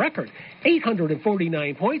season record,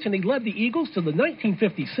 849 points, and he led the Eagles to the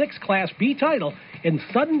 1956 Class B title in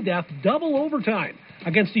sudden death double overtime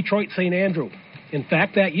against Detroit St. Andrew. In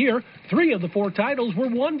fact, that year, 3 of the 4 titles were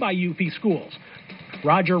won by UP schools.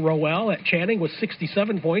 Roger Rowell at Channing with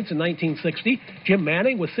 67 points in 1960. Jim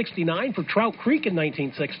Manning with 69 for Trout Creek in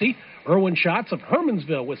 1960. Erwin Schatz of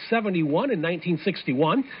Hermansville with 71 in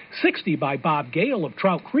 1961. 60 by Bob Gale of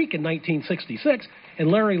Trout Creek in 1966. And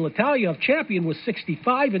Larry Latalia of Champion with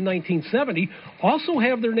 65 in 1970 also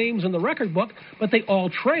have their names in the record book, but they all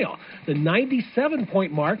trail the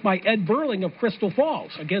 97-point mark by Ed Burling of Crystal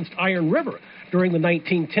Falls against Iron River during the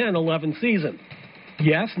 1910-11 season.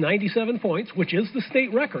 Yes, 97 points, which is the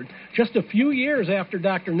state record, just a few years after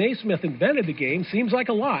Dr. Naismith invented the game, seems like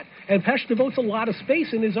a lot, and Pesch devotes a lot of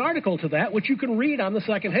space in his article to that, which you can read on the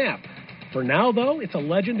second half. For now, though, it's a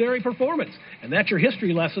legendary performance, and that's your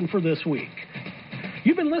history lesson for this week.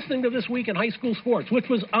 You've been listening to This Week in High School Sports, which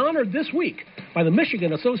was honored this week by the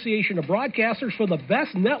Michigan Association of Broadcasters for the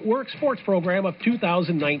Best Network Sports Program of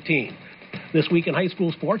 2019. This Week in High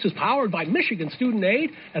School Sports is powered by Michigan Student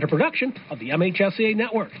Aid and a production of the MHSAA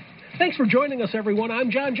Network. Thanks for joining us, everyone. I'm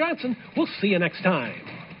John Johnson. We'll see you next time.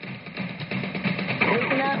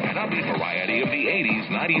 The variety of the 80s,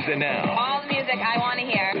 90s, and now. All the music I want to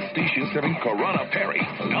hear. The station serving Corona, Perry,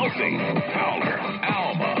 Elsing, Fowler,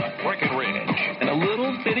 Alma, Breckenridge, and a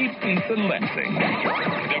little bitty piece of Lexing.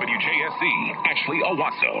 WJSC, Ashley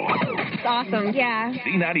Owasso. It's awesome, yeah.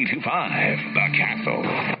 Z92.5, The Castle.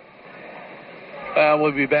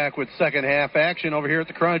 We'll be back with second half action over here at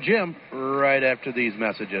the Corona Gym right after these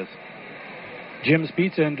messages. Jim's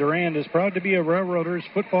Pizza in Durand is proud to be a Railroaders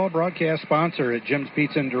football broadcast sponsor. At Jim's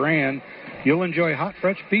Pizza in Durand, you'll enjoy hot,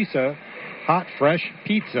 fresh pizza,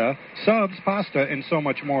 subs, pasta, and so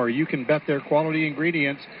much more. You can bet their quality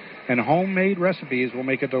ingredients and homemade recipes will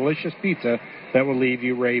make a delicious pizza that will leave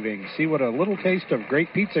you raving. See what a little taste of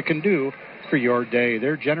great pizza can do for your day.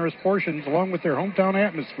 Their generous portions, along with their hometown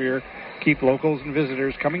atmosphere, keep locals and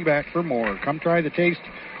visitors coming back for more. Come try the taste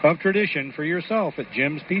of tradition for yourself at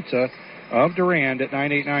Jim's Pizza of Durand at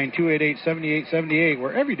 989-288-7878,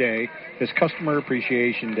 where every day is Customer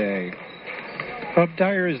Appreciation Day. Hub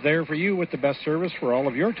Tire is there for you with the best service for all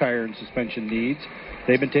of your tire and suspension needs.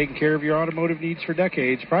 They've been taking care of your automotive needs for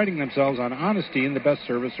decades, priding themselves on honesty and the best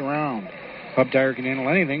service around. Hub Tire can handle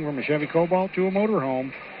anything from a Chevy Cobalt to a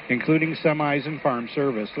motorhome, including semis and farm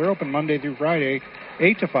service. They're open Monday through Friday,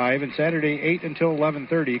 8 to 5, and Saturday, 8 until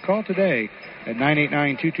 11:30. Call today at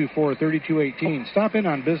 989-224-3218. Stop in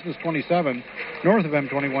on Business 27, north of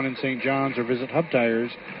M21 in St. John's, or visit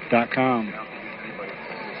hubtires.com.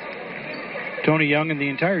 Tony Young and the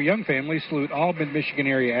entire Young family salute all Mid-Michigan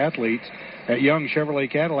area athletes. At Young Chevrolet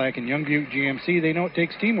Cadillac and Young Buick GMC, they know it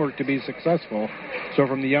takes teamwork to be successful. So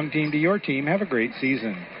from the Young team to your team, have a great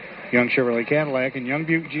season. Young Chevrolet Cadillac and Young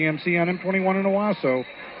Buick GMC on M21 in Owasso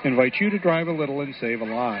invite you to drive a little and save a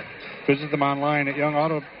lot. Visit them online at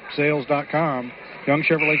YoungAutoSales.com. Young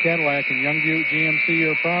Chevrolet Cadillac and Young Buick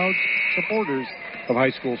GMC are proud supporters of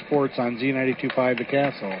high school sports on Z92.5 The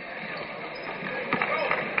Castle.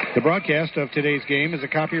 The broadcast of today's game is a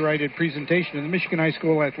copyrighted presentation of the Michigan High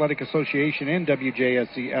School Athletic Association and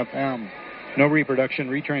WJSC-FM. No reproduction,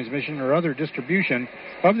 retransmission, or other distribution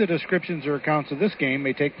of the descriptions or accounts of this game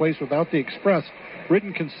may take place without the express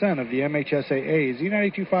written consent of the MHSAA,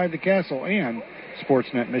 Z92.5 The Castle, and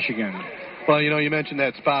Sportsnet Michigan. Well, you mentioned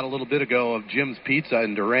that spot a little bit ago of Jim's Pizza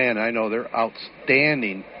in Durand. I know they're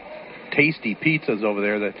outstanding, tasty pizzas over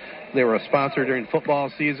there. That they were a sponsor during football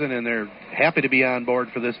season, and they're happy to be on board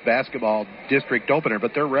for this basketball district opener.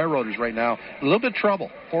 But they're Railroaders right now. A little bit of trouble,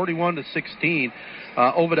 41-16.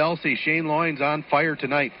 Ovid Elsie, Shane Loynes on fire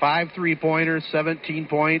tonight. 5 3-pointers, 17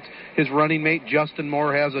 points. His running mate, Justin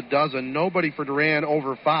Moore, has a dozen. Nobody for Durand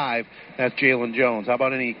over 5. That's Jalen Jones. How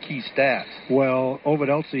about any key stats? Well, Ovid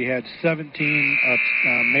Elsie had 17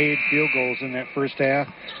 made field goals in that first half.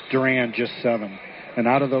 Durand just 7. And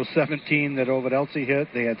out of those 17 that Ovid Elsie hit,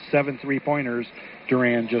 they had 7 3-pointers.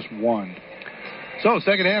 Durand just 1. So,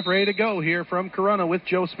 second half ready to go here from Corunna with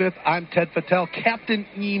Joe Smith. I'm Ted Fattel, Captain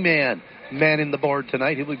E-Man, manning the board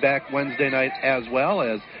tonight. He'll be back Wednesday night as well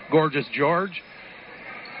as Gorgeous George,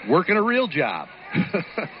 working a real job.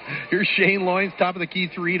 Here's Shane Loynes, top of the key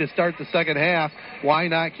 3 to start the second half. Why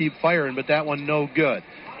not keep firing? But that one no good.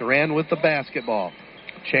 Durand with the basketball.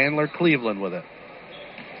 Chandler Cleveland with it.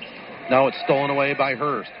 Now it's stolen away by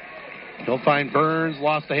Hurst. He'll find Burns,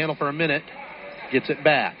 lost the handle for a minute, gets it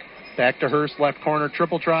back. Back to Hurst, left corner,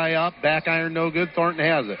 triple try up, back iron no good, Thornton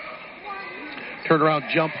has it. Turnaround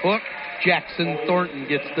jump hook, Jackson Thornton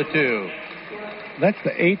gets the 2. That's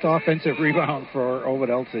the 8th offensive rebound for Ovid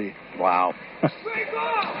Elsie. Wow.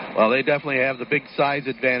 Well, they definitely have the big size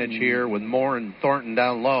advantage here with Moore and Thornton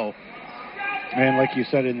down low. And like you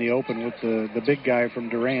said in the open, with the big guy from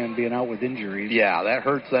Durand being out with injuries. Yeah, that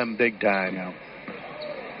hurts them big time. Yeah.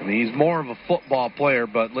 I mean, he's more of a football player,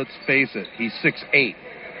 but let's face it, he's 6'8".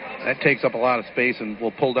 That takes up a lot of space and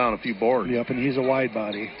will pull down a few boards. Yep, and he's a wide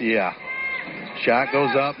body. Yeah. Shot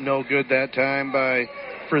goes up, no good that time by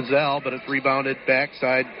Frizzell, but it's rebounded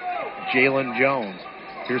backside Jalen Jones.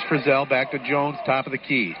 Here's Frizzell, back to Jones, top of the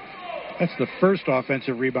key. That's the first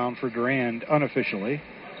offensive rebound for Durand, unofficially.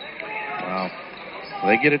 Wow.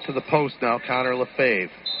 They get it to the post now, Connor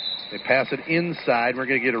Lefebvre. They pass it inside. We're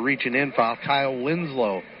going to get a reaching in foul. Kyle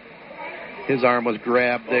Winslow. His arm was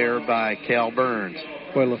grabbed there by Cal Burns.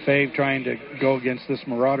 Boy, Lefebvre trying to go against this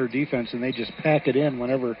Marauder defense, and they just pack it in.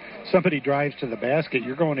 Whenever somebody drives to the basket,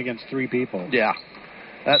 you're going against 3 people. Yeah.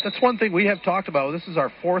 That's one thing we have talked about. This is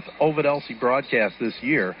our 4th Ovid Elsie broadcast this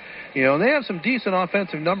year. And they have some decent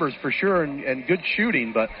offensive numbers for sure and good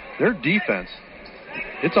shooting, but their defense,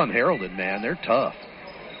 it's unheralded, man. They're tough.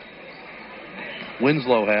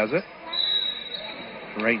 Winslow has it.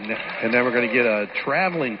 Right now. And then we're going to get a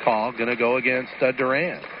traveling call, going to go against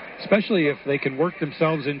Durand. Especially if they can work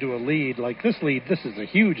themselves into a lead. Like this lead, this is a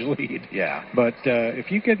huge lead. Yeah. But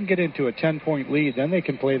if you can get into a 10-point lead, then they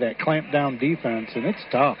can play that clamp-down defense, and it's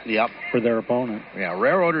tough for their opponent. Yeah,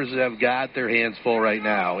 Railroaders have got their hands full right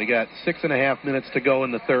now. We got 6.5 minutes to go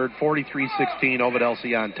in the third, 43-16, Ovid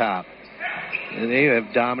Elsie on top. And they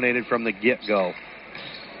have dominated from the get-go.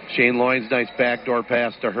 Shane Loynes, nice backdoor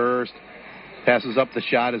pass to Hurst. Passes up the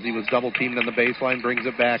shot as he was double-teamed on the baseline, brings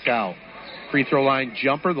it back out. Free throw line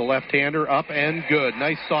jumper, the left-hander, up and good.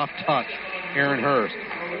 Nice soft touch, Aaron Hurst.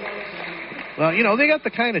 Well, they got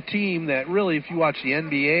the kind of team that really, if you watch the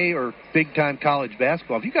NBA or big-time college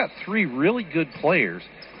basketball, if you got 3 really good players,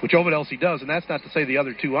 which Ovid Elsie does, and that's not to say the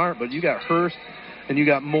other 2 aren't, but you got Hurst, and you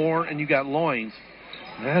got Moore, and you got Loynes.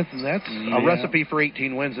 That's a recipe for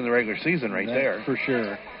 18 wins in the regular season right there. For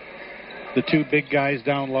sure. The 2 big guys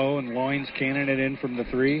down low, and Loynes canning it in from the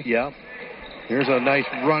 3. Yeah. Here's a nice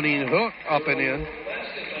running hook up and in.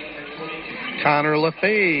 Connor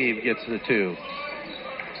Lefebvre gets the 2.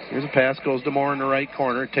 Here's a pass, goes to Moore in the right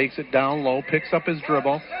corner, takes it down low, picks up his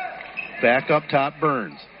dribble. Back up top,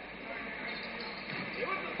 Burns.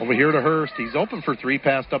 Over here to Hurst. He's open for three,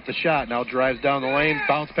 passed up the shot. Now drives down the lane.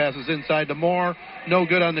 Bounce passes inside to Moore. No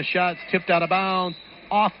good on the shot. It's tipped out of bounds.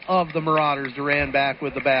 Off of the Marauders. Duran back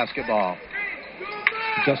with the basketball.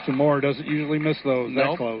 Justin Moore doesn't usually miss those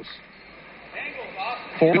that close.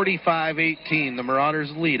 45-18. The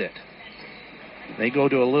Marauders lead it. They go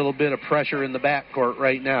to a little bit of pressure in the backcourt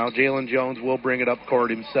right now. Jalen Jones will bring it up court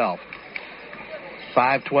himself.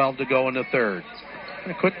 5:12 to go in the third.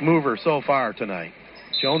 A quick mover so far tonight.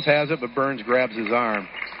 Jones has it, but Burns grabs his arm.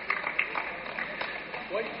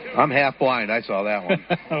 I'm half blind. I saw that one.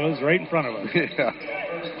 It was right in front of us. Yeah.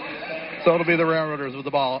 So it'll be the Railroaders with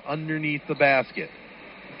the ball underneath the basket.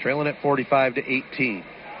 Trailing at 45-18.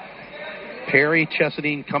 Perry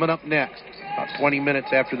Chesadine coming up next. About 20 minutes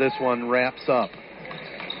after this one wraps up.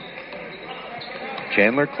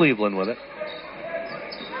 Chandler Cleveland with it.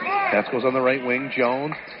 Pass goes on the right wing.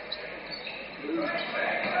 Jones.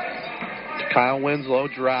 Kyle Winslow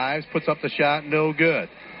drives, puts up the shot, no good.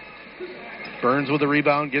 Burns with the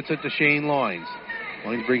rebound, gets it to Shane Loins.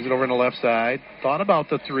 Loins brings it over on the left side. Thought about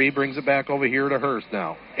the three, brings it back over here to Hurst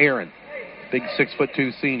now. Aaron, big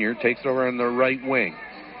 6'2" senior, takes it over on the right wing.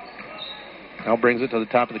 Now brings it to the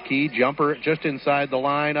top of the key. Jumper just inside the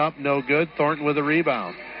line, up, no good. Thornton with the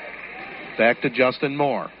rebound. Back to Justin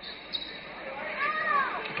Moore.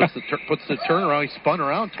 Puts the turnaround. He spun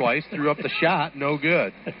around twice, threw up the shot, no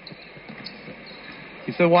good.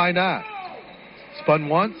 He said, why not? Spun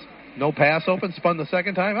once, no pass open, spun the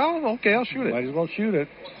second time. Oh, okay, I'll shoot it. Might as well shoot it.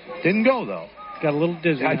 Didn't go, though. Got a little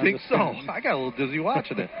dizzy. I think so. I got a little dizzy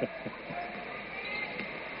watching it.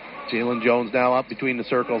 Jalen Jones now up between the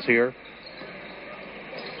circles here.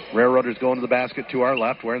 Railroaders going to the basket to our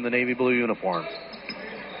left, wearing the navy blue uniforms.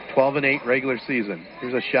 12-8 regular season.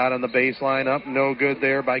 Here's a shot on the baseline up. No good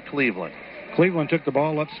there by Cleveland. Cleveland took the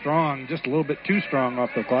ball up strong, just a little bit too strong off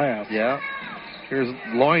the glass. Yeah. Here's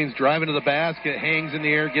Loins driving to the basket, hangs in the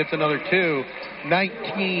air, gets another two.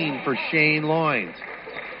 19 for Shane Loins.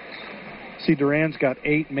 See, Duran's got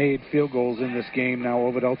 8 made field goals in this game now.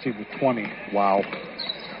 Ovid Elsie with 20. Wow.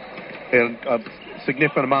 And a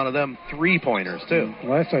significant amount of them three-pointers, too.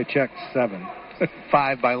 Last I checked, 7.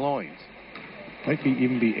 5 by Loins. Might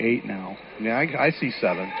even be 8 now. Yeah, I see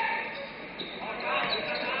 7.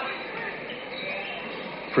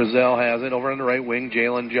 Frizzell has it over on the right wing,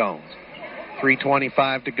 Jalen Jones.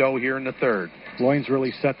 3:25 to go here in the third. Loins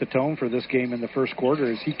really set the tone for this game in the first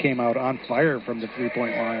quarter as he came out on fire from the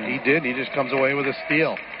three-point line. He did. He just comes away with a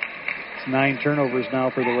steal. It's 9 turnovers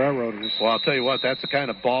now for the Railroaders. Well, I'll tell you what, that's the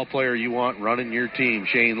kind of ball player you want running your team,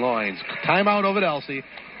 Shane Loins. Timeout over at Elsie.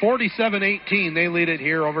 47-18. They lead it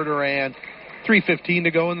here over Durand. 3:15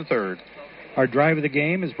 to go in the third. Our drive of the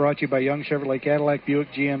game is brought to you by Young Chevrolet Cadillac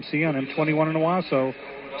Buick GMC on M21 in Owasso.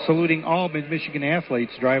 Saluting all Mid-Michigan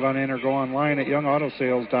athletes. Drive on in or go online at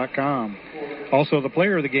youngautosales.com. Also, the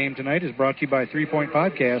player of the game tonight is brought to you by 3 Point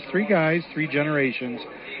Podcast. 3 guys, 3 generations,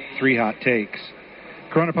 3 hot takes.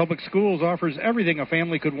 Corunna Public Schools offers everything a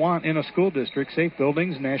family could want in a school district. Safe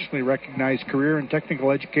buildings, nationally recognized career and technical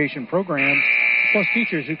education programs, plus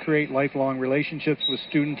teachers who create lifelong relationships with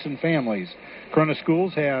students and families. Corunna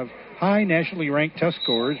schools have high nationally ranked test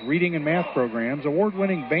scores, reading and math programs,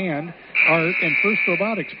 award-winning band, art, and FIRST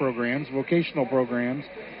robotics programs, vocational programs,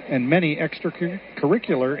 and many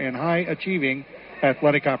extracurricular and high-achieving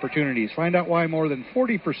athletic opportunities. Find out why more than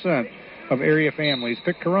 40% of area families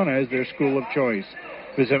pick Corunna as their school of choice.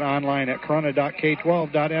 Visit online at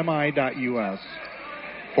corunna.k12.mi.us.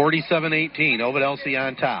 47-18, Ovid Elsie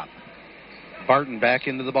on top. Barton back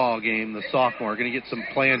into the ball game, the sophomore, going to get some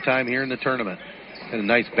playing time here in the tournament. And a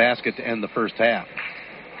nice basket to end the first half.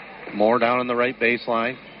 Moore down on the right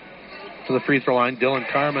baseline to the free throw line. Dylan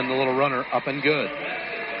Carmen, the little runner, up and good.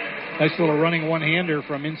 Nice little running one-hander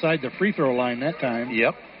from inside the free throw line that time.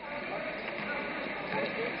 Yep.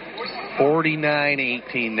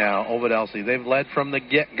 49-18 now, Ovid Elsie. They've led from the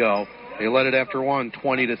get-go. They led it after one,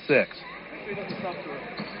 20-6.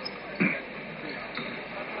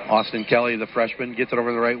 Austin Kelly, the freshman, gets it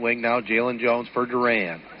over the right wing now. Jalen Jones for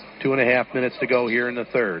Duran. 2.5 minutes to go here in the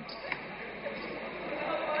third.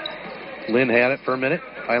 Lynn had it for a minute.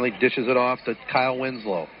 Finally dishes it off to Kyle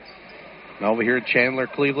Winslow. Now over here, Chandler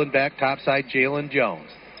Cleveland back topside, Jalen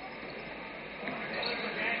Jones.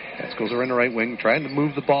 That goes around the right wing, trying to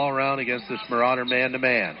move the ball around against this Marauder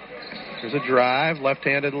man-to-man. There's a drive,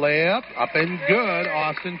 left-handed layup, up and good,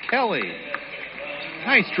 Austin Kelly.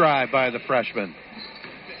 Nice drive by the freshman.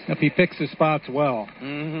 If he picks his spots well.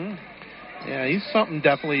 Mm-hmm. Yeah, he's something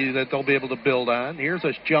definitely that they'll be able to build on. Here's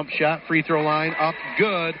a jump shot, free throw line, up,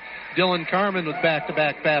 good. Dylan Carmen with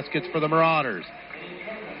back-to-back baskets for the Marauders.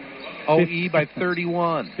 OE by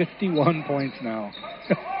 31. 51 points now.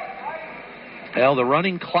 Well, the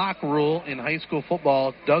running clock rule in high school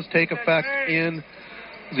football does take effect in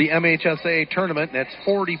the MHSAA tournament, and that's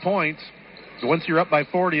 40 points. So once you're up by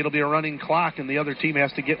 40, it'll be a running clock, and the other team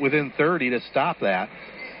has to get within 30 to stop that.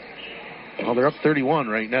 Well, they're up 31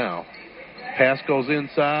 right now. Pass goes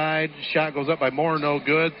inside. Shot goes up by Moore. No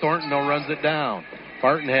good. Thornton, runs it down.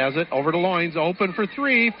 Barton has it. Over to Loins. Open for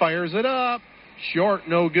three. Fires it up. Short.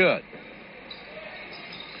 No good.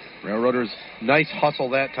 Railroaders, nice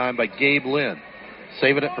hustle that time by Gabe Lynn.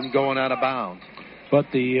 Saving it from going out of bounds. But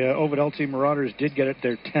the Ovid LC Marauders did get it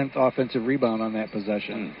their 10th offensive rebound on that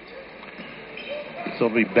possession. So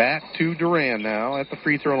it'll be back to Duran now at the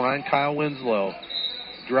free throw line. Kyle Winslow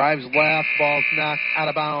drives left. Ball's knocked out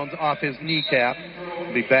of bounds off his kneecap.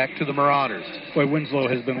 It'll be back to the Marauders. Boy, Winslow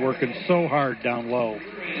has been working so hard down low.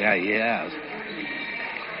 Yeah, he has.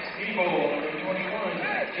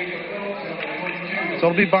 So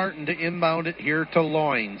it'll be Barton to inbound it here to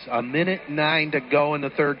Loins. 1:09 to go in the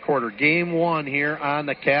third quarter. Game one here on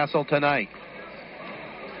the Castle tonight.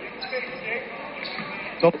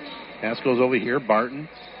 So pass goes over here. Barton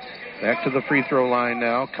back to the free throw line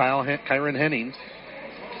now. Kyron Henning.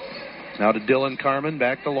 Now to Dylan Carmen.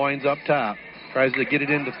 Back to Loins up top. Tries to get it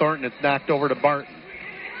into Thornton. It's knocked over to Barton.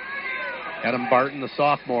 Adam Barton, the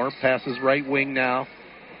sophomore, passes right wing now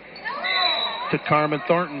to Carmen.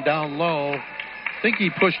 Thornton down low. I think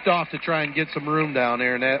he pushed off to try and get some room down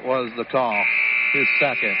there, and that was the call. His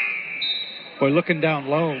second. Boy, looking down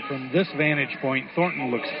low from this vantage point,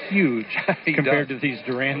 Thornton looks huge compared to these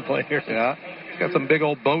Duran players. Yeah, he's got some big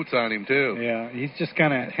old boats on him, too. Yeah, he's just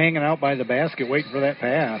kind of hanging out by the basket waiting for that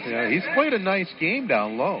pass. Yeah, he's played a nice game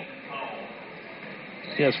down low.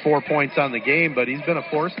 He has 4 points on the game, but he's been a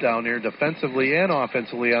force down there defensively and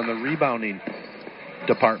offensively on the rebounding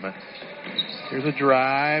department. Here's a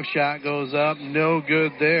drive. Shot goes up. No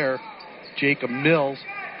good there. Jacob Mills.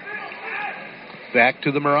 Back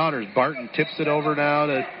to the Marauders. Barton tips it over now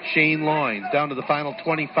to Shane Loins. Down to the final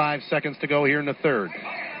 25 seconds to go here in the third.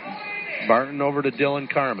 Barton over to Dylan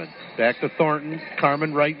Carmen. Back to Thornton.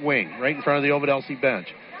 Carmen right wing. Right in front of the Ovid LC bench.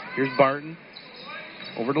 Here's Barton.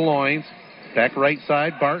 Over to Loins. Back right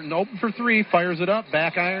side. Barton open for three. Fires it up.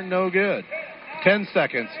 Back iron. No good. 10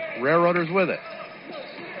 seconds. Railroaders with it.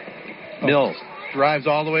 Mills drives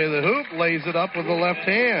all the way to the hoop, lays it up with the left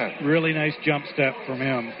hand. Really nice jump step from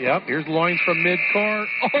him. Yep, here's Loins from midcourt.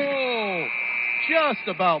 Oh, just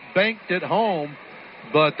about banked it home,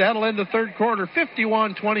 but that'll end the third quarter,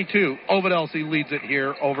 51-22. Ovid LC leads it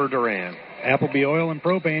here over Duran. Appleby Oil and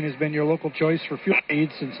Propane has been your local choice for fuel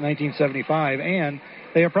needs since 1975, and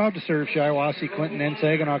they are proud to serve Shiawassee, Clinton, and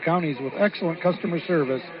Saginaw counties with excellent customer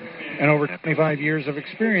service and over 25 years of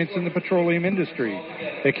experience in the petroleum industry.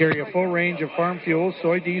 They carry a full range of farm fuels,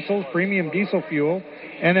 soy diesels, premium diesel fuel,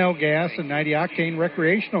 NL gas, and 90-octane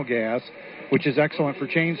recreational gas, which is excellent for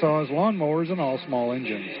chainsaws, lawnmowers, and all small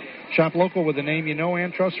engines. Shop local with a name you know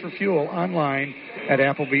and trust for fuel online at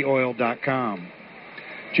ApplebyOil.com.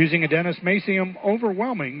 Choosing a dentist may seem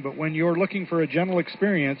overwhelming, but when you're looking for a gentle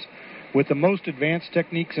experience with the most advanced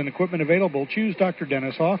techniques and equipment available, choose Dr.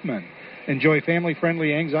 Dennis Hoffman. Enjoy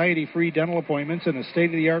family-friendly, anxiety-free dental appointments in a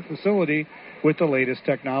state-of-the-art facility with the latest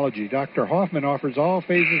technology. Dr. Hoffman offers all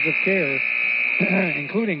phases of care,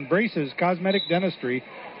 including braces, cosmetic dentistry,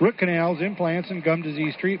 root canals, implants, and gum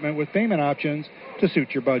disease treatment with payment options to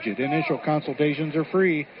suit your budget. Initial consultations are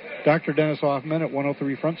free. Dr. Dennis Hoffman at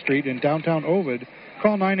 103 Front Street in downtown Ovid.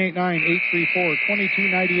 Call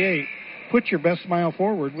 989-834-2298. Put your best smile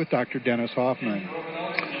forward with Dr. Dennis Hoffman.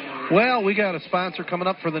 Well, we got a sponsor coming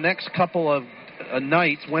up for the next couple of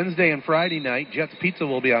nights, Wednesday and Friday night. Jets Pizza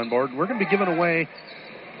will be on board. We're going to be giving away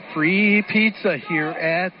free pizza here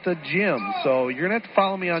at the gym. So you're going to have to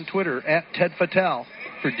follow me on Twitter at Ted Fattel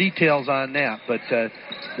for details on that. But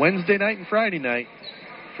Wednesday night and Friday night,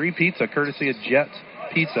 free pizza courtesy of Jets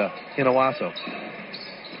Pizza in Owasso.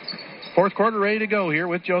 Fourth quarter ready to go here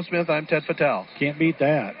with Joe Smith. I'm Ted Fattel. Can't beat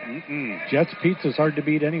that. Jets Pizza's hard to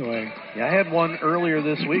beat anyway. Yeah, I had one earlier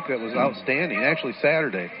this week that was outstanding. Actually,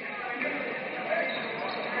 Saturday.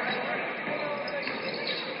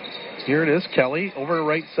 Here it is. Kelly over the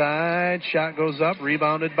right side. Shot goes up.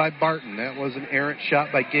 Rebounded by Barton. That was an errant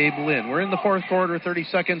shot by Gabe Lynn. We're in the fourth quarter. 30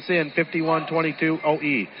 seconds in. 51-22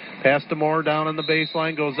 OE. Pass to Moore down on the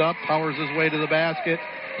baseline. Goes up. Powers his way to the basket.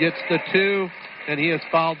 Gets the two. And he is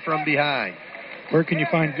fouled from behind. Where can you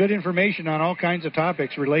find good information on all kinds of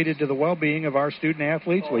topics related to the well-being of our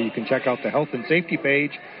student-athletes? Well, you can check out the health and safety page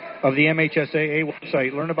of the MHSAA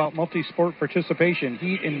website. Learn about multi-sport participation,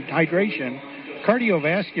 heat and hydration,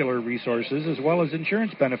 cardiovascular resources, as well as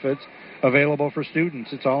insurance benefits available for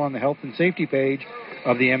students. It's all on the health and safety page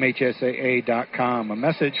of the MHSAA.com. A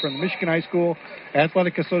message from the Michigan High School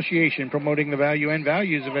Athletic Association promoting the value and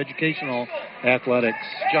values of educational athletics.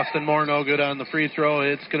 Justin Moore no good on the free throw.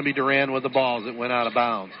 It's going to be Duran with the ball as it went out of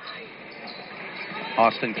bounds.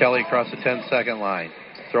 Austin Kelly across the 10-second line.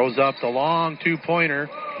 Throws up the long two-pointer.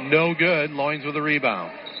 No good. Loins with a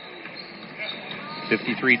rebound.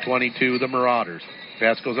 53-22, the Marauders.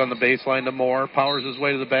 Pass goes on the baseline to Moore. Powers his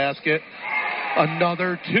way to the basket.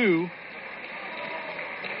 Another two.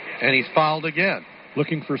 And he's fouled again.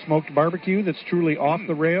 Looking for smoked barbecue that's truly off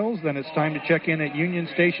the rails? Then it's time to check in at Union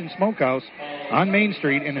Station Smokehouse on Main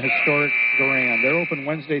Street in historic Durand. They're open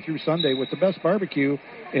Wednesday through Sunday with the best barbecue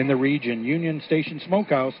in the region. Union Station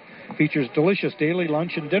Smokehouse features delicious daily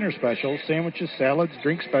lunch and dinner specials, sandwiches, salads,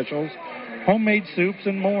 drink specials, homemade soups,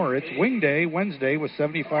 and more. It's Wing Day Wednesday with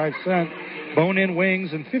 75-cent bone-in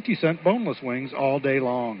wings and 50-cent boneless wings all day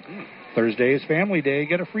long. Thursday is Family Day.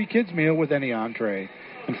 Get a free kids meal with any entree.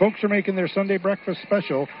 And folks are making their Sunday breakfast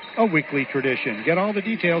special a weekly tradition. Get all the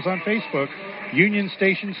details on Facebook. Union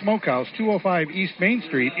Station Smokehouse, 205 East Main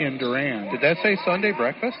Street in Durand. Did that say Sunday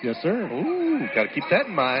breakfast? Yes, sir. Ooh, got to keep that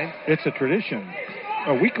in mind. It's a tradition,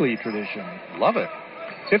 a weekly tradition. Love it.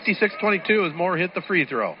 56-22 as Moore hit the free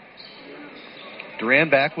throw.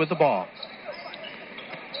 Durand back with the ball.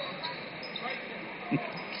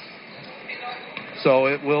 So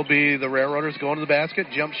it will be the Railroaders going to the basket.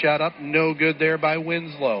 Jump shot up. No good there by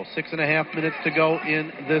Winslow. 6.5 minutes to go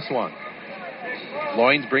in this one.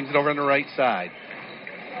 Loins brings it over on the right side.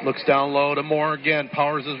 Looks down low to Moore again.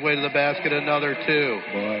 Powers his way to the basket. Another two.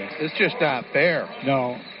 Boy. It's just not fair.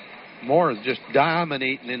 No. Moore is just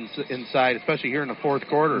dominating inside, especially here in the fourth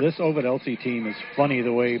quarter. This Ovid Elsie team is funny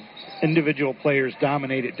the way individual players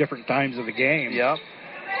dominate at different times of the game. Yep.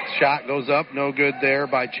 Shot goes up, no good there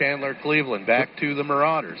by Chandler Cleveland. Back to the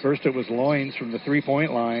Marauders. First it was Loins from the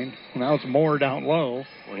three-point line. Now it's Moore down low.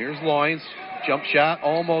 Well, here's Loins. Jump shot,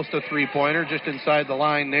 almost a three-pointer, just inside the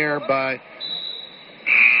line there by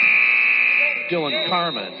Dylan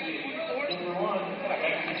Carmen.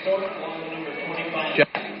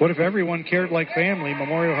 What if everyone cared like family?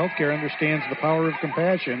 Memorial Healthcare understands the power of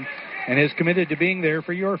compassion and is committed to being there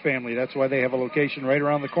for your family. That's why they have a location right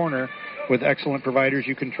around the corner with excellent providers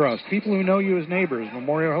you can trust. People who know you as neighbors.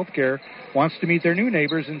 Memorial Healthcare wants to meet their new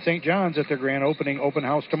neighbors in St. John's at their grand opening open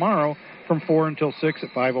house tomorrow from 4 until 6 at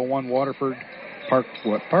 501 Waterford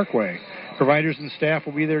Parkway. Providers and staff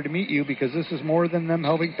will be there to meet you because this is more than them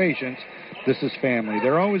helping patients. This is family.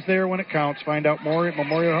 They're always there when it counts. Find out more at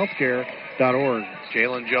memorialhealthcare.org.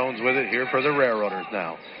 Jalen Jones with it here for the Railroaders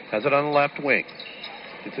now. Has it on the left wing.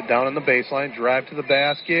 Gets it down on the baseline. Drive to the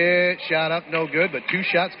basket. Shot up, no good, but two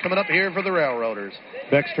shots coming up here for the Railroaders.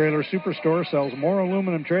 Beck's Trailer Superstore sells more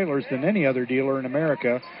aluminum trailers than any other dealer in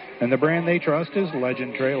America, and the brand they trust is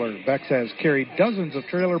Legend Trailer. Beck's has carried dozens of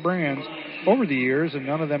trailer brands over the years, and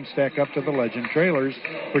none of them stack up to the Legend Trailers,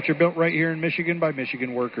 which are built right here in Michigan by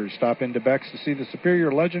Michigan workers. Stop into Beck's to see the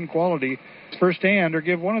superior Legend quality firsthand, or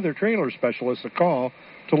give one of their trailer specialists a call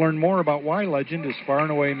to learn more about why Legend is far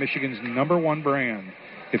and away Michigan's #1 brand.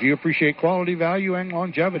 If you appreciate quality, value, and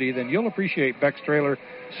longevity, then you'll appreciate Beck's Trailer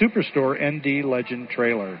Superstore ND Legend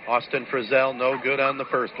Trailer. Austin Frizzell, no good on the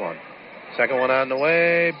first one. Second one on the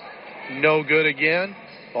way, no good again.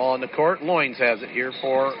 Ball in the court. Loins has it here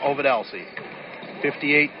for Ovid Elsie.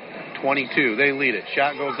 58-22. They lead it.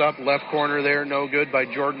 Shot goes up, left corner there, no good by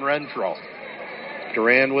Jordan Renfro.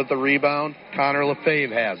 Durand with the rebound. Connor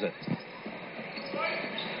Lefebvre has it.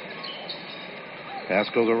 Pass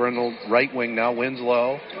goes over in the right wing now.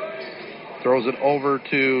 Winslow throws it over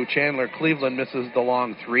to Chandler Cleveland. Misses the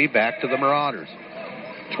long three. Back to the Marauders.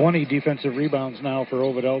 20 defensive rebounds now for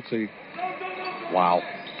Ovid Elsie. Wow.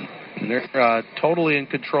 And they're totally in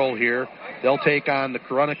control here. They'll take on the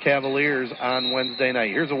Corunna Cavaliers on Wednesday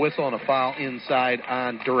night. Here's a whistle and a foul inside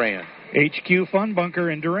on Durand. HQ Fun Bunker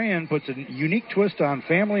in Durand puts a unique twist on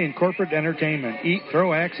family and corporate entertainment. Eat,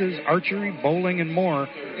 throw axes, archery, bowling, and more.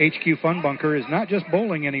 HQ Fun Bunker is not just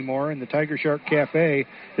bowling anymore, and the Tiger Shark Cafe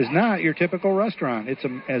is not your typical restaurant. It's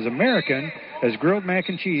as American as grilled mac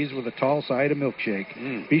and cheese with a tall side of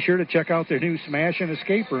milkshake. Be sure to check out their new Smash and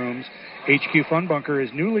Escape rooms. HQ Fun Bunker is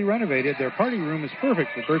newly renovated. Their party room is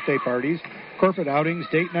perfect for birthday parties, corporate outings,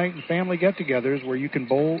 date night, and family get-togethers where you can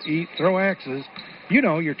bowl, eat, throw axes. You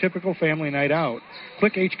know, your typical family night out.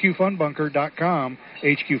 Click HQFunBunker.com.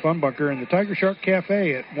 HQ Fun Bunker and the Tiger Shark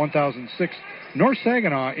Cafe at 1006 North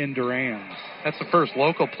Saginaw in Durand. That's the first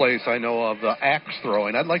local place I know of axe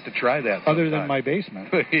throwing. I'd like to try that sometime. Other than my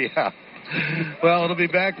basement. Yeah. Well, it'll be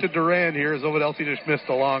back to Durand here as Ovid Elsie just missed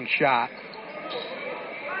a long shot.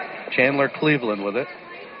 Chandler Cleveland with it.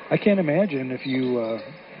 I can't imagine if you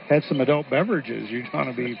had some adult beverages, you'd want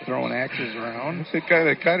to be throwing axes around.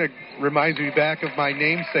 It kind of reminds me back of my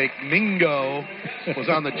namesake, Mingo, was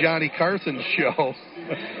on the Johnny Carson show.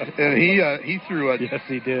 And he threw yes,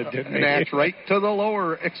 he did, didn't an axe right to the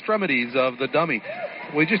lower extremities of the dummy.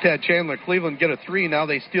 We just had Chandler Cleveland get a 3. Now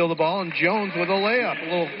they steal the ball, and Jones with a layup. A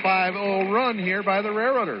little 5-0 run here by the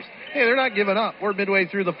Railroaders. Hey, they're not giving up. We're midway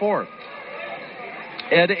through the 4th.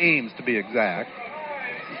 Ed Ames, to be exact.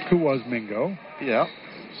 Who was Mingo? Yeah,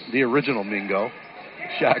 the original Mingo.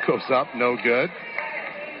 Shot goes up, no good.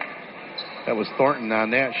 That was Thornton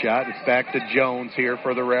on that shot. It's back to Jones here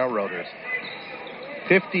for the Railroaders.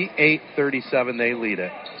 58-37, they lead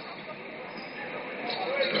it.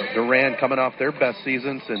 Durand coming off their best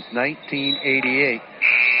season since 1988.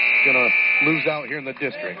 Going to lose out here in the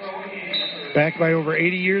district. Backed by over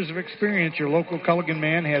 80 years of experience, your local Culligan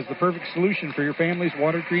man has the perfect solution for your family's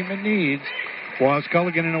water treatment needs. Waz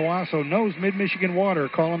Culligan in Owasso knows Mid-Michigan water.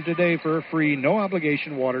 Call him today for a free,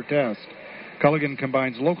 no-obligation water test. Culligan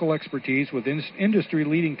combines local expertise with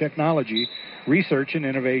industry-leading technology, research, and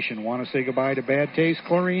innovation. Want to say goodbye to bad taste,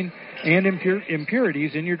 chlorine, and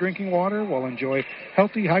impurities in your drinking water? Well, enjoy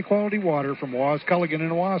healthy, high-quality water from Waz Culligan in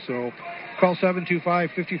Owasso. Call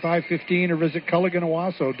 725-5515 or visit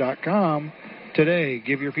CulliganOwasso.com today.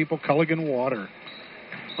 Give your people Culligan water.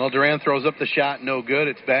 Well, Durand throws up the shot, no good.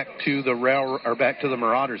 It's back to the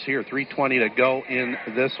Marauders here. 3:20 to go in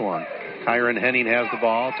this one. Kyron Henning has the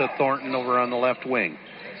ball to Thornton over on the left wing.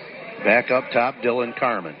 Back up top, Dylan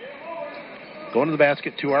Carmen. Going to the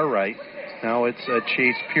basket to our right. Now it's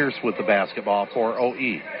Chase Pierce with the basketball for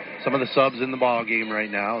OE. Some of the subs in the ball game right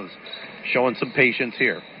now is showing some patience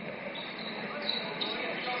here.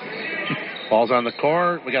 Ball's on the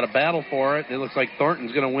court. We got a battle for it. It looks like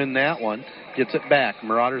Thornton's going to win that one. Gets it back.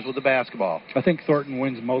 Marauders with the basketball. I think Thornton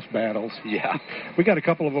wins most battles. Yeah. We got a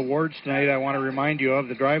couple of awards tonight I want to remind you of.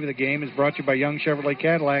 The drive of the game is brought to you by Young Chevrolet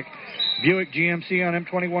Cadillac, Buick GMC on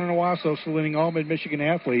M21 in Owasso, saluting all Mid-Michigan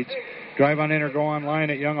athletes. Drive on in or go online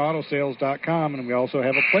at youngautosales.com. And we also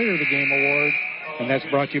have a Player of the Game award, and that's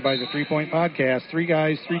brought to you by the 3 Point Podcast. 3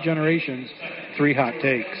 guys, 3 generations, 3 hot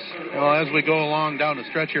takes. Well, as we go along down the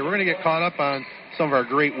stretch here, we're going to get caught up on some of our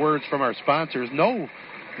great words from our sponsors. No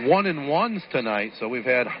 1-and-1s tonight, so we've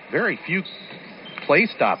had very few play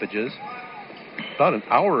stoppages. About an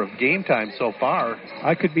hour of game time so far.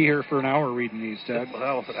 I could be here for an hour reading these, Ted.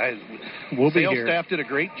 Well, we'll be here. Sales staff did a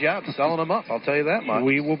great job selling them up, I'll tell you that much.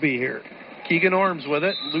 We will be here. Keegan Orms with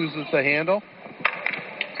it, loses the handle.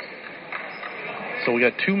 So we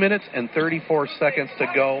got 2 minutes and 34 seconds to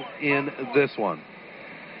go in this one.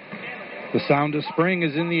 The sound of spring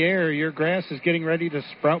is in the air. Your grass is getting ready to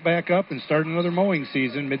sprout back up and start another mowing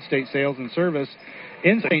season. Mid-State Sales and Service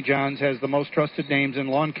in St. John's has the most trusted names in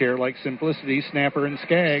lawn care like Simplicity, Snapper, and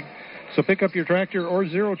Skag. So pick up your tractor or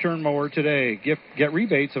zero-turn mower today. Get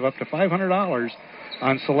rebates of up to $500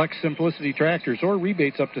 on select Simplicity tractors or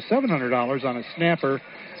rebates up to $700 on a Snapper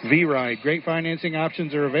V-Ride. Great financing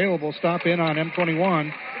options are available. Stop in on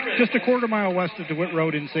M21, just a quarter mile west of DeWitt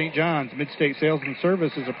Road in St. John's. Mid-State Sales and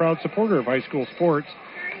Service is a proud supporter of high school sports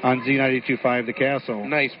on Z92.5 The Castle.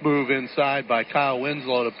 Nice move inside by Kyle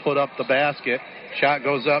Winslow to put up the basket. Shot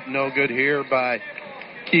goes up, no good here by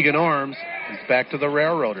Keegan Orms. It's back to the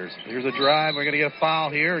Railroaders. Here's a drive. We're going to get a foul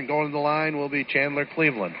here, and going to the line will be Chandler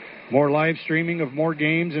Cleveland. More live streaming of more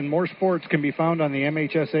games and more sports can be found on the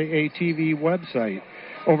MHSAA TV website.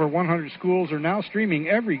 Over 100 schools are now streaming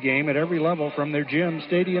every game at every level from their gym,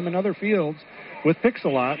 stadium, and other fields with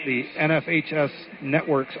Pixelot, the NFHS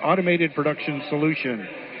Network's automated production solution.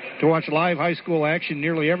 To watch live high school action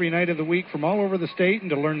nearly every night of the week from all over the state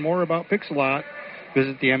and to learn more about Pixelot,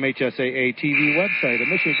 visit the MHSAA TV website. A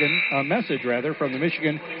message from the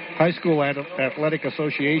Michigan High School Athletic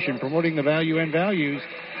Association promoting the value and values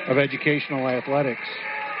of educational athletics.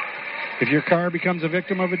 If your car becomes a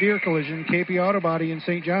victim of a deer collision, KP Auto Body in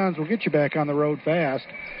St. John's will get you back on the road fast.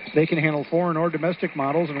 They can handle foreign or domestic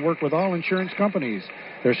models and work with all insurance companies.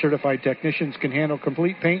 Their certified technicians can handle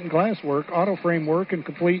complete paint and glass work, auto frame work, and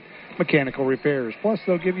complete mechanical repairs. Plus,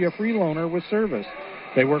 they'll give you a free loaner with service.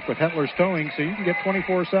 They work with Hetler's Towing, so you can get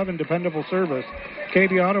 24/7 dependable service.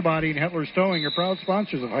 KB Auto Body and Hetler's Towing are proud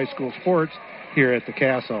sponsors of high school sports here at the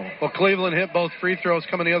Castle. Well, Cleveland hit both free throws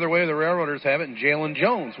coming the other way. The Railroaders have it, and Jalen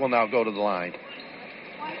Jones will now go to the line.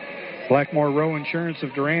 Blackmore Row Insurance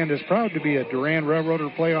of Durand is proud to be a Durand Railroader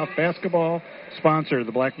playoff basketball sponsor.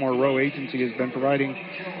 The Blackmore Row Agency has been providing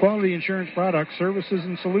quality insurance products, services,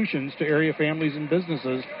 and solutions to area families and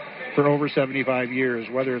businesses for over 75 years.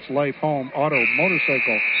 Whether it's life, home, auto,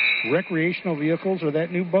 motorcycle, recreational vehicles, or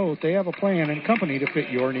that new boat, they have a plan and company to fit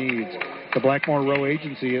your needs. The Blackmore Row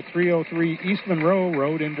Agency at 303 East Monroe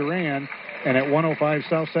Road in Durand and at 105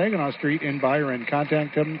 South Saginaw Street in Byron.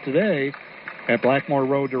 Contact them today at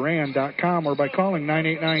blackmorerowdurand.com or by calling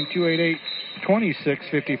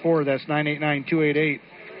 989-288-2654. That's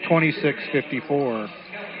 989-288-2654.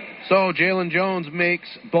 So Jalen Jones makes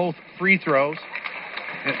both free throws.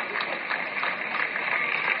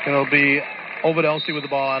 It'll be Ovid Elsie with the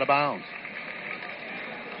ball out of bounds.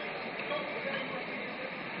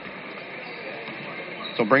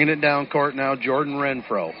 So bringing it down court now, Jordan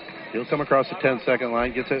Renfro. He'll come across the 10-second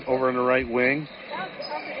line, gets it over on the right wing.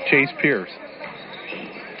 Chase Pierce.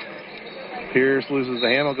 Pierce loses the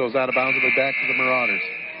handle, goes out of bounds, and back to the Marauders.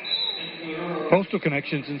 Postal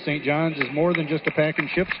Connections in St. John's is more than just a pack and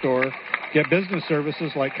ship store. Get business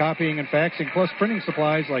services like copying and faxing, plus printing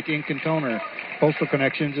supplies like ink and toner. Postal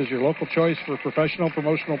Connections is your local choice for professional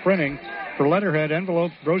promotional printing for letterhead,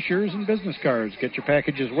 envelopes, brochures, and business cards. Get your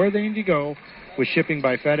packages where they need to go with shipping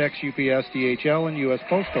by FedEx, UPS, DHL, and U.S.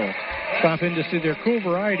 Postal. Stop in to see their cool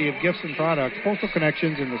variety of gifts and products. Postal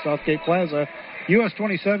Connections in the Southgate Plaza, US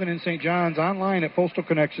 27 in St. John's, online at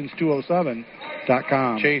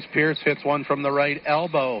postalconnections207.com. Chase Pierce hits one from the right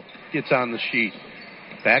elbow, gets on the sheet.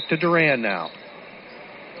 Back to Durand now.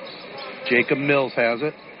 Jacob Mills has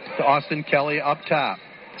it to Austin Kelly up top.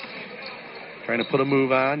 Trying to put a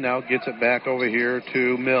move on, now gets it back over here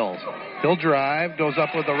to Mills. He'll drive, goes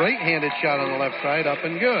up with a right-handed shot on the left side, up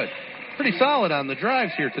and good. Pretty solid on the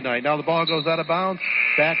drives here tonight. Now the ball goes out of bounds,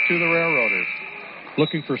 back to the Railroaders.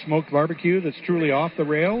 Looking for smoked barbecue that's truly off the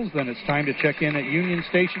rails? Then it's time to check in at Union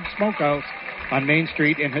Station Smokehouse on Main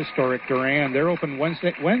Street in historic Durand. They're open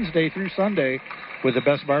Wednesday through Sunday with the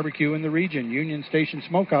best barbecue in the region. Union Station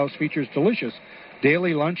Smokehouse features delicious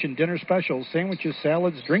daily lunch and dinner specials, sandwiches,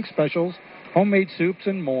 salads, drink specials, homemade soups,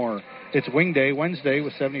 and more. It's Wing Day Wednesday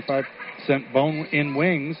with 75-cent bone-in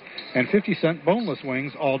wings and 50-cent boneless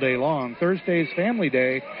wings all day long. Thursday is Family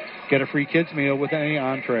Day. Get a free kids meal with any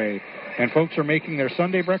entree. And folks are making their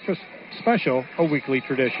Sunday breakfast special a weekly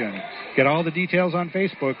tradition. Get all the details on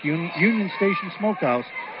Facebook, Union Station Smokehouse,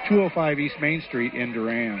 205 East Main Street in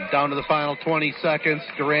Durand. Down to the final 20 seconds,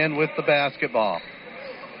 Durand with the basketball.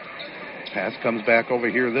 Pass comes back over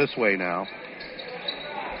here this way now.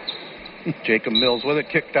 Jacob Mills with it,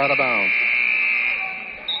 kicked out of bounds.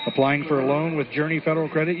 Applying for a loan with Journey Federal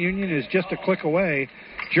Credit Union is just a click away.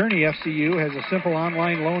 Journey FCU has a simple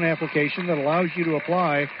online loan application that allows you to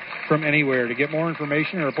apply from anywhere. To get more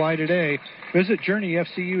information or apply today, visit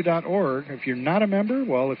journeyfcu.org. If you're not a member,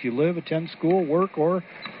 well, if you live, attend school, work, or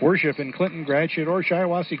worship in Clinton, Gratiot, or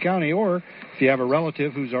Shiawassee County, or if you have a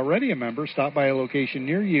relative who's already a member, stop by a location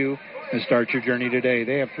near you and start your journey today.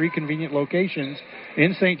 They have 3 convenient locations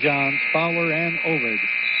in St. John's, Fowler, and Ovid.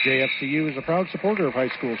 JFCU is a proud supporter of high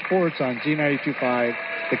school sports on Z92.5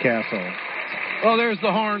 The Castle. Well, there's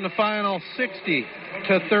the horn, the final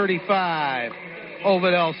 60-35.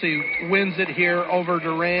 Ovid Elsie wins it here over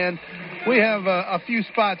Durand. We have a few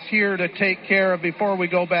spots here to take care of before we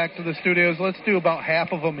go back to the studios. Let's do about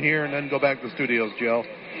half of them here and then go back to the studios, Joe.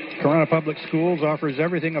 Corunna Public Schools offers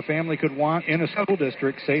everything a family could want in a school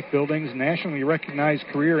district: safe buildings, nationally recognized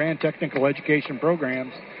career and technical education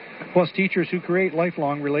programs, plus teachers who create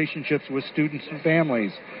lifelong relationships with students and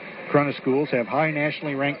families. Corunna schools have high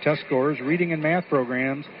nationally ranked test scores, reading and math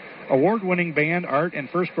programs, award-winning band, art, and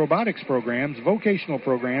FIRST robotics programs, vocational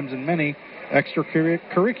programs, and many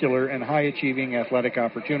extracurricular and high-achieving athletic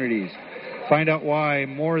opportunities. Find out why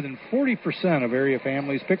more than 40% of area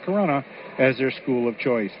families pick Corunna as their school of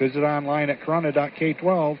choice. Visit online at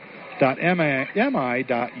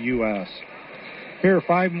corunna.k12.mi.us. Here are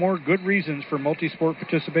 5 more good reasons for multi-sport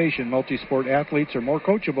participation. Multi-sport athletes are more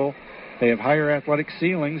coachable. They have higher athletic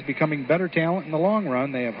ceilings, becoming better talent in the long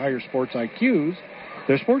run. They have higher sports IQs.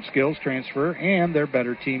 Their sports skills transfer, and they're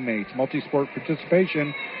better teammates. Multi-sport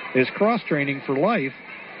participation is cross-training for life.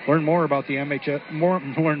 Learn more about the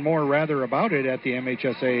about it at the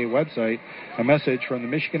MHSAA website. A message from the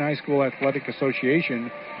Michigan High School Athletic Association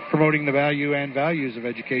promoting the value and values of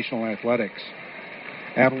educational athletics.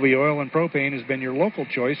 Appleby Oil and Propane has been your local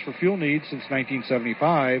choice for fuel needs since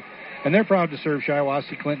 1975, and they're proud to serve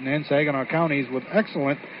Shiawassee, Clinton, and Saginaw counties with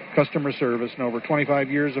excellent customer service and over 25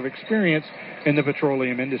 years of experience in the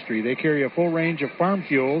petroleum industry. They carry a full range of farm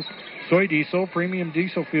fuels, soy diesel, premium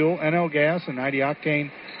diesel fuel, NL gas, and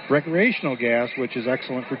 90-octane recreational gas, which is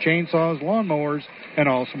excellent for chainsaws, lawnmowers, and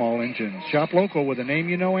all small engines. Shop local with a name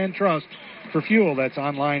you know and trust for fuel. That's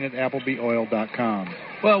online at ApplebyOil.com.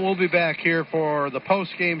 Well, we'll be back here for the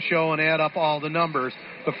post-game show and add up all the numbers.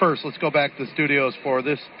 But first, let's go back to the studios for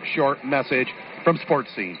this short message from Sports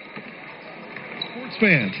Scene. Sports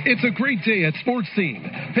fans, it's a great day at Sports Scene.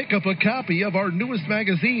 Pick up a copy of our newest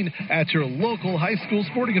magazine at your local high school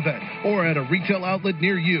sporting event or at a retail outlet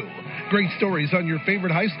near you. Great stories on your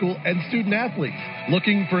favorite high school and student athletes.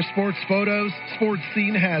 Looking for sports photos? Sports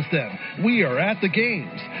Scene has them. We are at the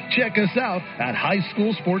games. Check us out at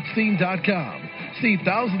highschoolsportscene.com. See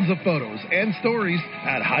thousands of photos and stories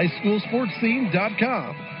at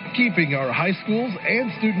highschoolsportscene.com. Keeping our high schools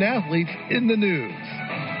and student athletes in the news.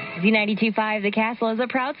 Z92.5 The Castle is a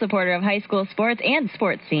proud supporter of high school sports and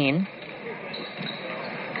Sports Scene.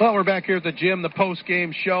 Well, we're back here at the gym, the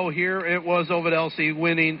post-game show here. It was Ovid Elsie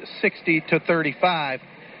winning 60-35.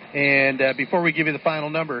 And before we give you the final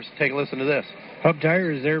numbers, take a listen to this. Hub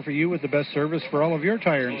Tire is there for you with the best service for all of your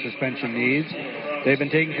tire and suspension needs. They've been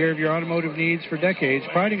taking care of your automotive needs for decades,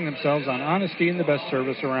 priding themselves on honesty and the best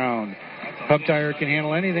service around. Hub Tire can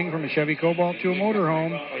handle anything from a Chevy Cobalt to a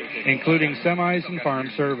motorhome, including semis and farm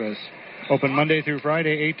service. Open Monday through Friday,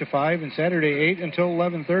 8 to 5, and Saturday, 8 until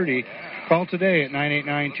 11:30. Call today at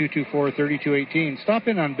 989-224-3218. Stop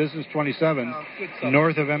in on Business 27,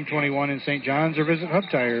 north of M21 in St. John's, or visit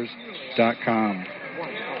hubtires.com.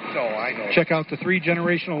 Check out the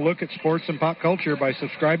 3-generational look at sports and pop culture by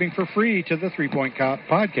subscribing for free to the 3 Point Cop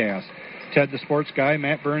podcast. Ted the Sports Guy,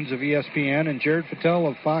 Matt Burns of ESPN, and Jared Fattel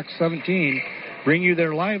of Fox 17 bring you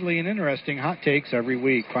their lively and interesting hot takes every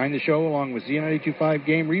week. Find the show along with Z92.5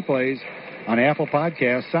 game replays on Apple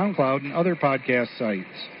Podcasts, SoundCloud, and other podcast sites.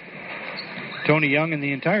 Tony Young and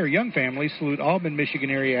the entire Young family salute all Mid-Michigan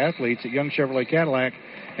area athletes at Young Chevrolet Cadillac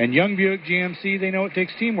and Young Buick GMC. They know it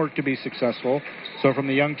takes teamwork to be successful. So from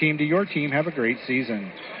the Young team to your team, have a great season.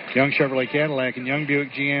 Young Chevrolet Cadillac and Young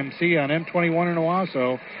Buick GMC on M21 in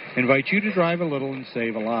Owasso invite you to drive a little and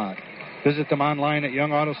save a lot. Visit them online at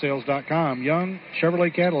youngautosales.com. Young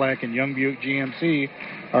Chevrolet Cadillac and Young Buick GMC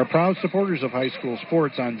are proud supporters of high school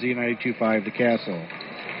sports on Z92.5 The Castle.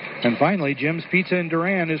 And finally, Jim's Pizza in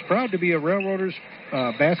Durand is proud to be a Railroaders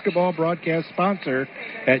basketball broadcast sponsor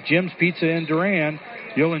at Jim's Pizza in Durand.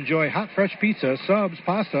 You'll enjoy hot, fresh pizza, subs,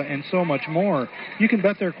 pasta, and so much more. You can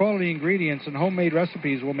bet their quality ingredients and homemade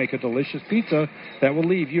recipes will make a delicious pizza that will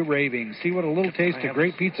leave you raving. See what a little taste of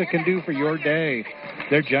great pizza can do for your day.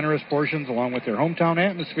 Their generous portions, along with their hometown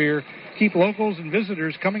atmosphere, keep locals and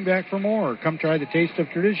visitors coming back for more. Come try the taste of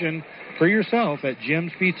tradition for yourself at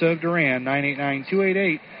Jim's Pizza of Durand,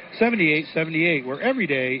 989-288-7878, where every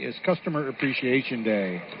day is Customer Appreciation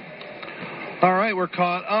Day. All right, we're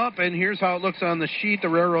caught up, and here's how it looks on the sheet. The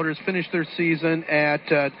Railroaders finished their season at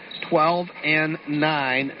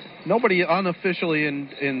 12-9. Nobody unofficially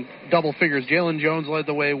in double figures. Jalen Jones led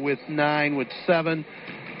the way with 9, with 7.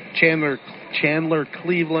 Chandler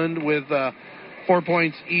Cleveland with 4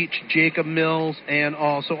 points each. Jacob Mills and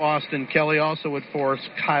also Austin Kelly also with 4.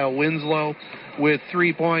 Kyle Winslow with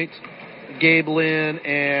 3 points. Gabe Lynn,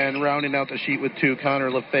 and rounding out the sheet with 2, Connor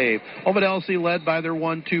Lefebvre. Ovid Elsie led by their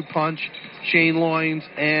 1-2 punch, Shane Loynes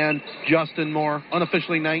and Justin Moore,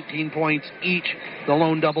 unofficially 19 points each. The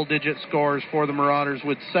lone double-digit scores for the Marauders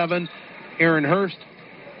with 7. Aaron Hurst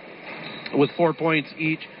with 4 points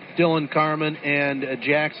each, Dylan Carmen and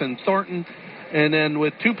Jackson Thornton, and then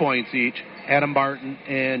with 2 points each, Adam Barton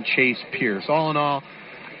and Chase Pierce. All in all,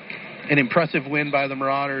 an impressive win by the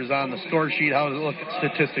Marauders on the score sheet. How does it look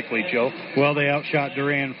statistically, Joe? Well, they outshot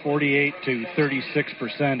Durand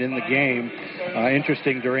 48-36% in the game.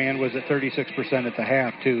 Interesting, Durand was at 36% at the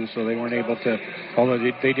half, too, so they weren't able to, although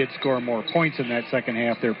they did score more points in that second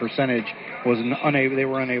half, their percentage was they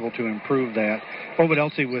were unable to improve that. Ovid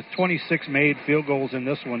Elsie with 26 made field goals in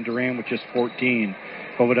this one, Durand with just 14.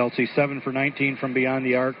 Ovid Elsie 7 for 19 from beyond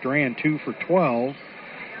the arc, Durand 2 for 12.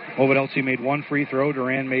 Ovid Elsie made 1 free throw.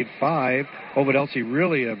 Durand made 5. Ovid Elsie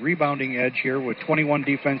really a rebounding edge here with 21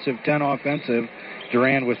 defensive, 10 offensive.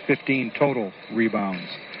 Durand with 15 total rebounds.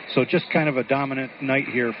 So just kind of a dominant night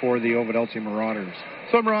here for the Ovid Elsie Marauders.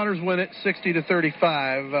 So Marauders win it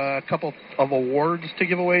 60-35. A couple of awards to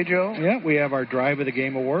give away, Joe? Yeah, we have our Drive of the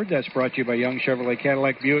Game Award. That's brought to you by Young Chevrolet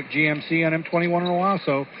Cadillac Buick GMC on M21 in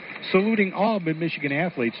Owasso. Saluting all Mid-Michigan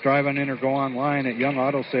athletes. Drive on in or go online at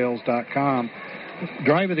youngautosales.com.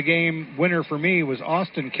 Drive of the game winner for me was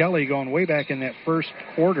Austin Kelly, going way back in that first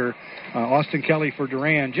quarter. Austin Kelly for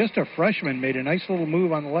Durand, just a freshman, made a nice little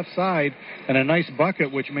move on the left side and a nice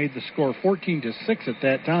bucket, which made the score 14-6 at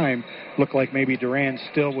that time. Looked like maybe Durand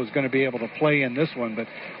still was going to be able to play in this one, but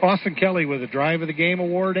Austin Kelly with a Drive of the Game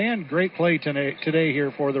award and great play today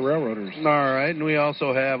here for the Railroaders. All right, and we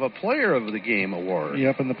also have a Player of the Game award.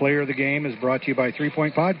 Yep, and the Player of the Game is brought to you by 3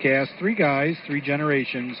 Point Podcast. 3 guys, 3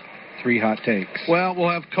 generations. 3 hot takes. Well, we'll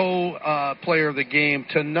have co-player of the game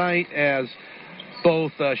tonight as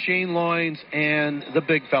both Shane Loynes and the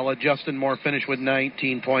big fella, Justin Moore, finished with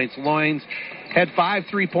 19 points. Loynes had 5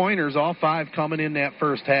 3-pointers, all 5 coming in that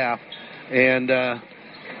first half, and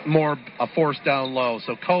Moore a forced down low.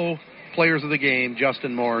 So co-players of the game,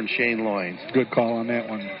 Justin Moore and Shane Loynes. Good call on that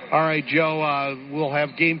one. All right, Joe, we'll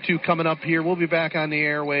have Game 2 coming up here. We'll be back on the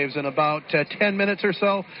airwaves in about 10 minutes or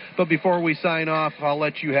so. But before we sign off, I'll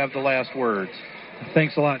let you have the last words.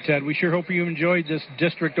 Thanks a lot, Ted. We sure hope you enjoyed this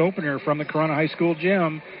district opener from the Corunna High School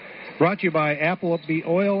gym. Brought to you by Appleby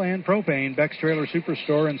Oil and Propane, Beck's Trailer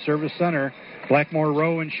Superstore and Service Center, Blackmore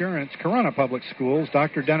Row Insurance, Corunna Public Schools,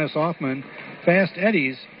 Dr. Dennis Hoffman, Fast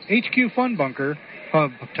Eddie's, HQ Fun Bunker,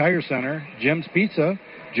 Hub Tire Center, Jim's Pizza,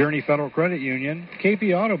 Journey Federal Credit Union,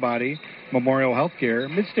 KP Auto Body, Memorial Healthcare,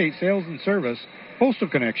 Midstate Sales and Service, Postal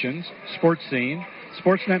Connections, Sports Scene,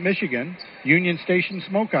 Sportsnet Michigan, Union Station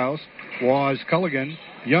Smokehouse, Waz Culligan,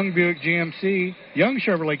 Young Buick GMC, Young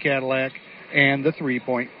Chevrolet Cadillac, and the 3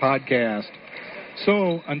 Point Podcast.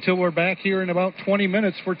 So until we're back here in about 20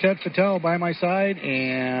 minutes for Ted Fattel by my side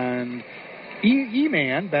and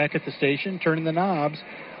E-Man back at the station turning the knobs,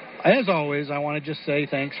 as always, I want to just say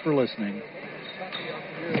thanks for listening.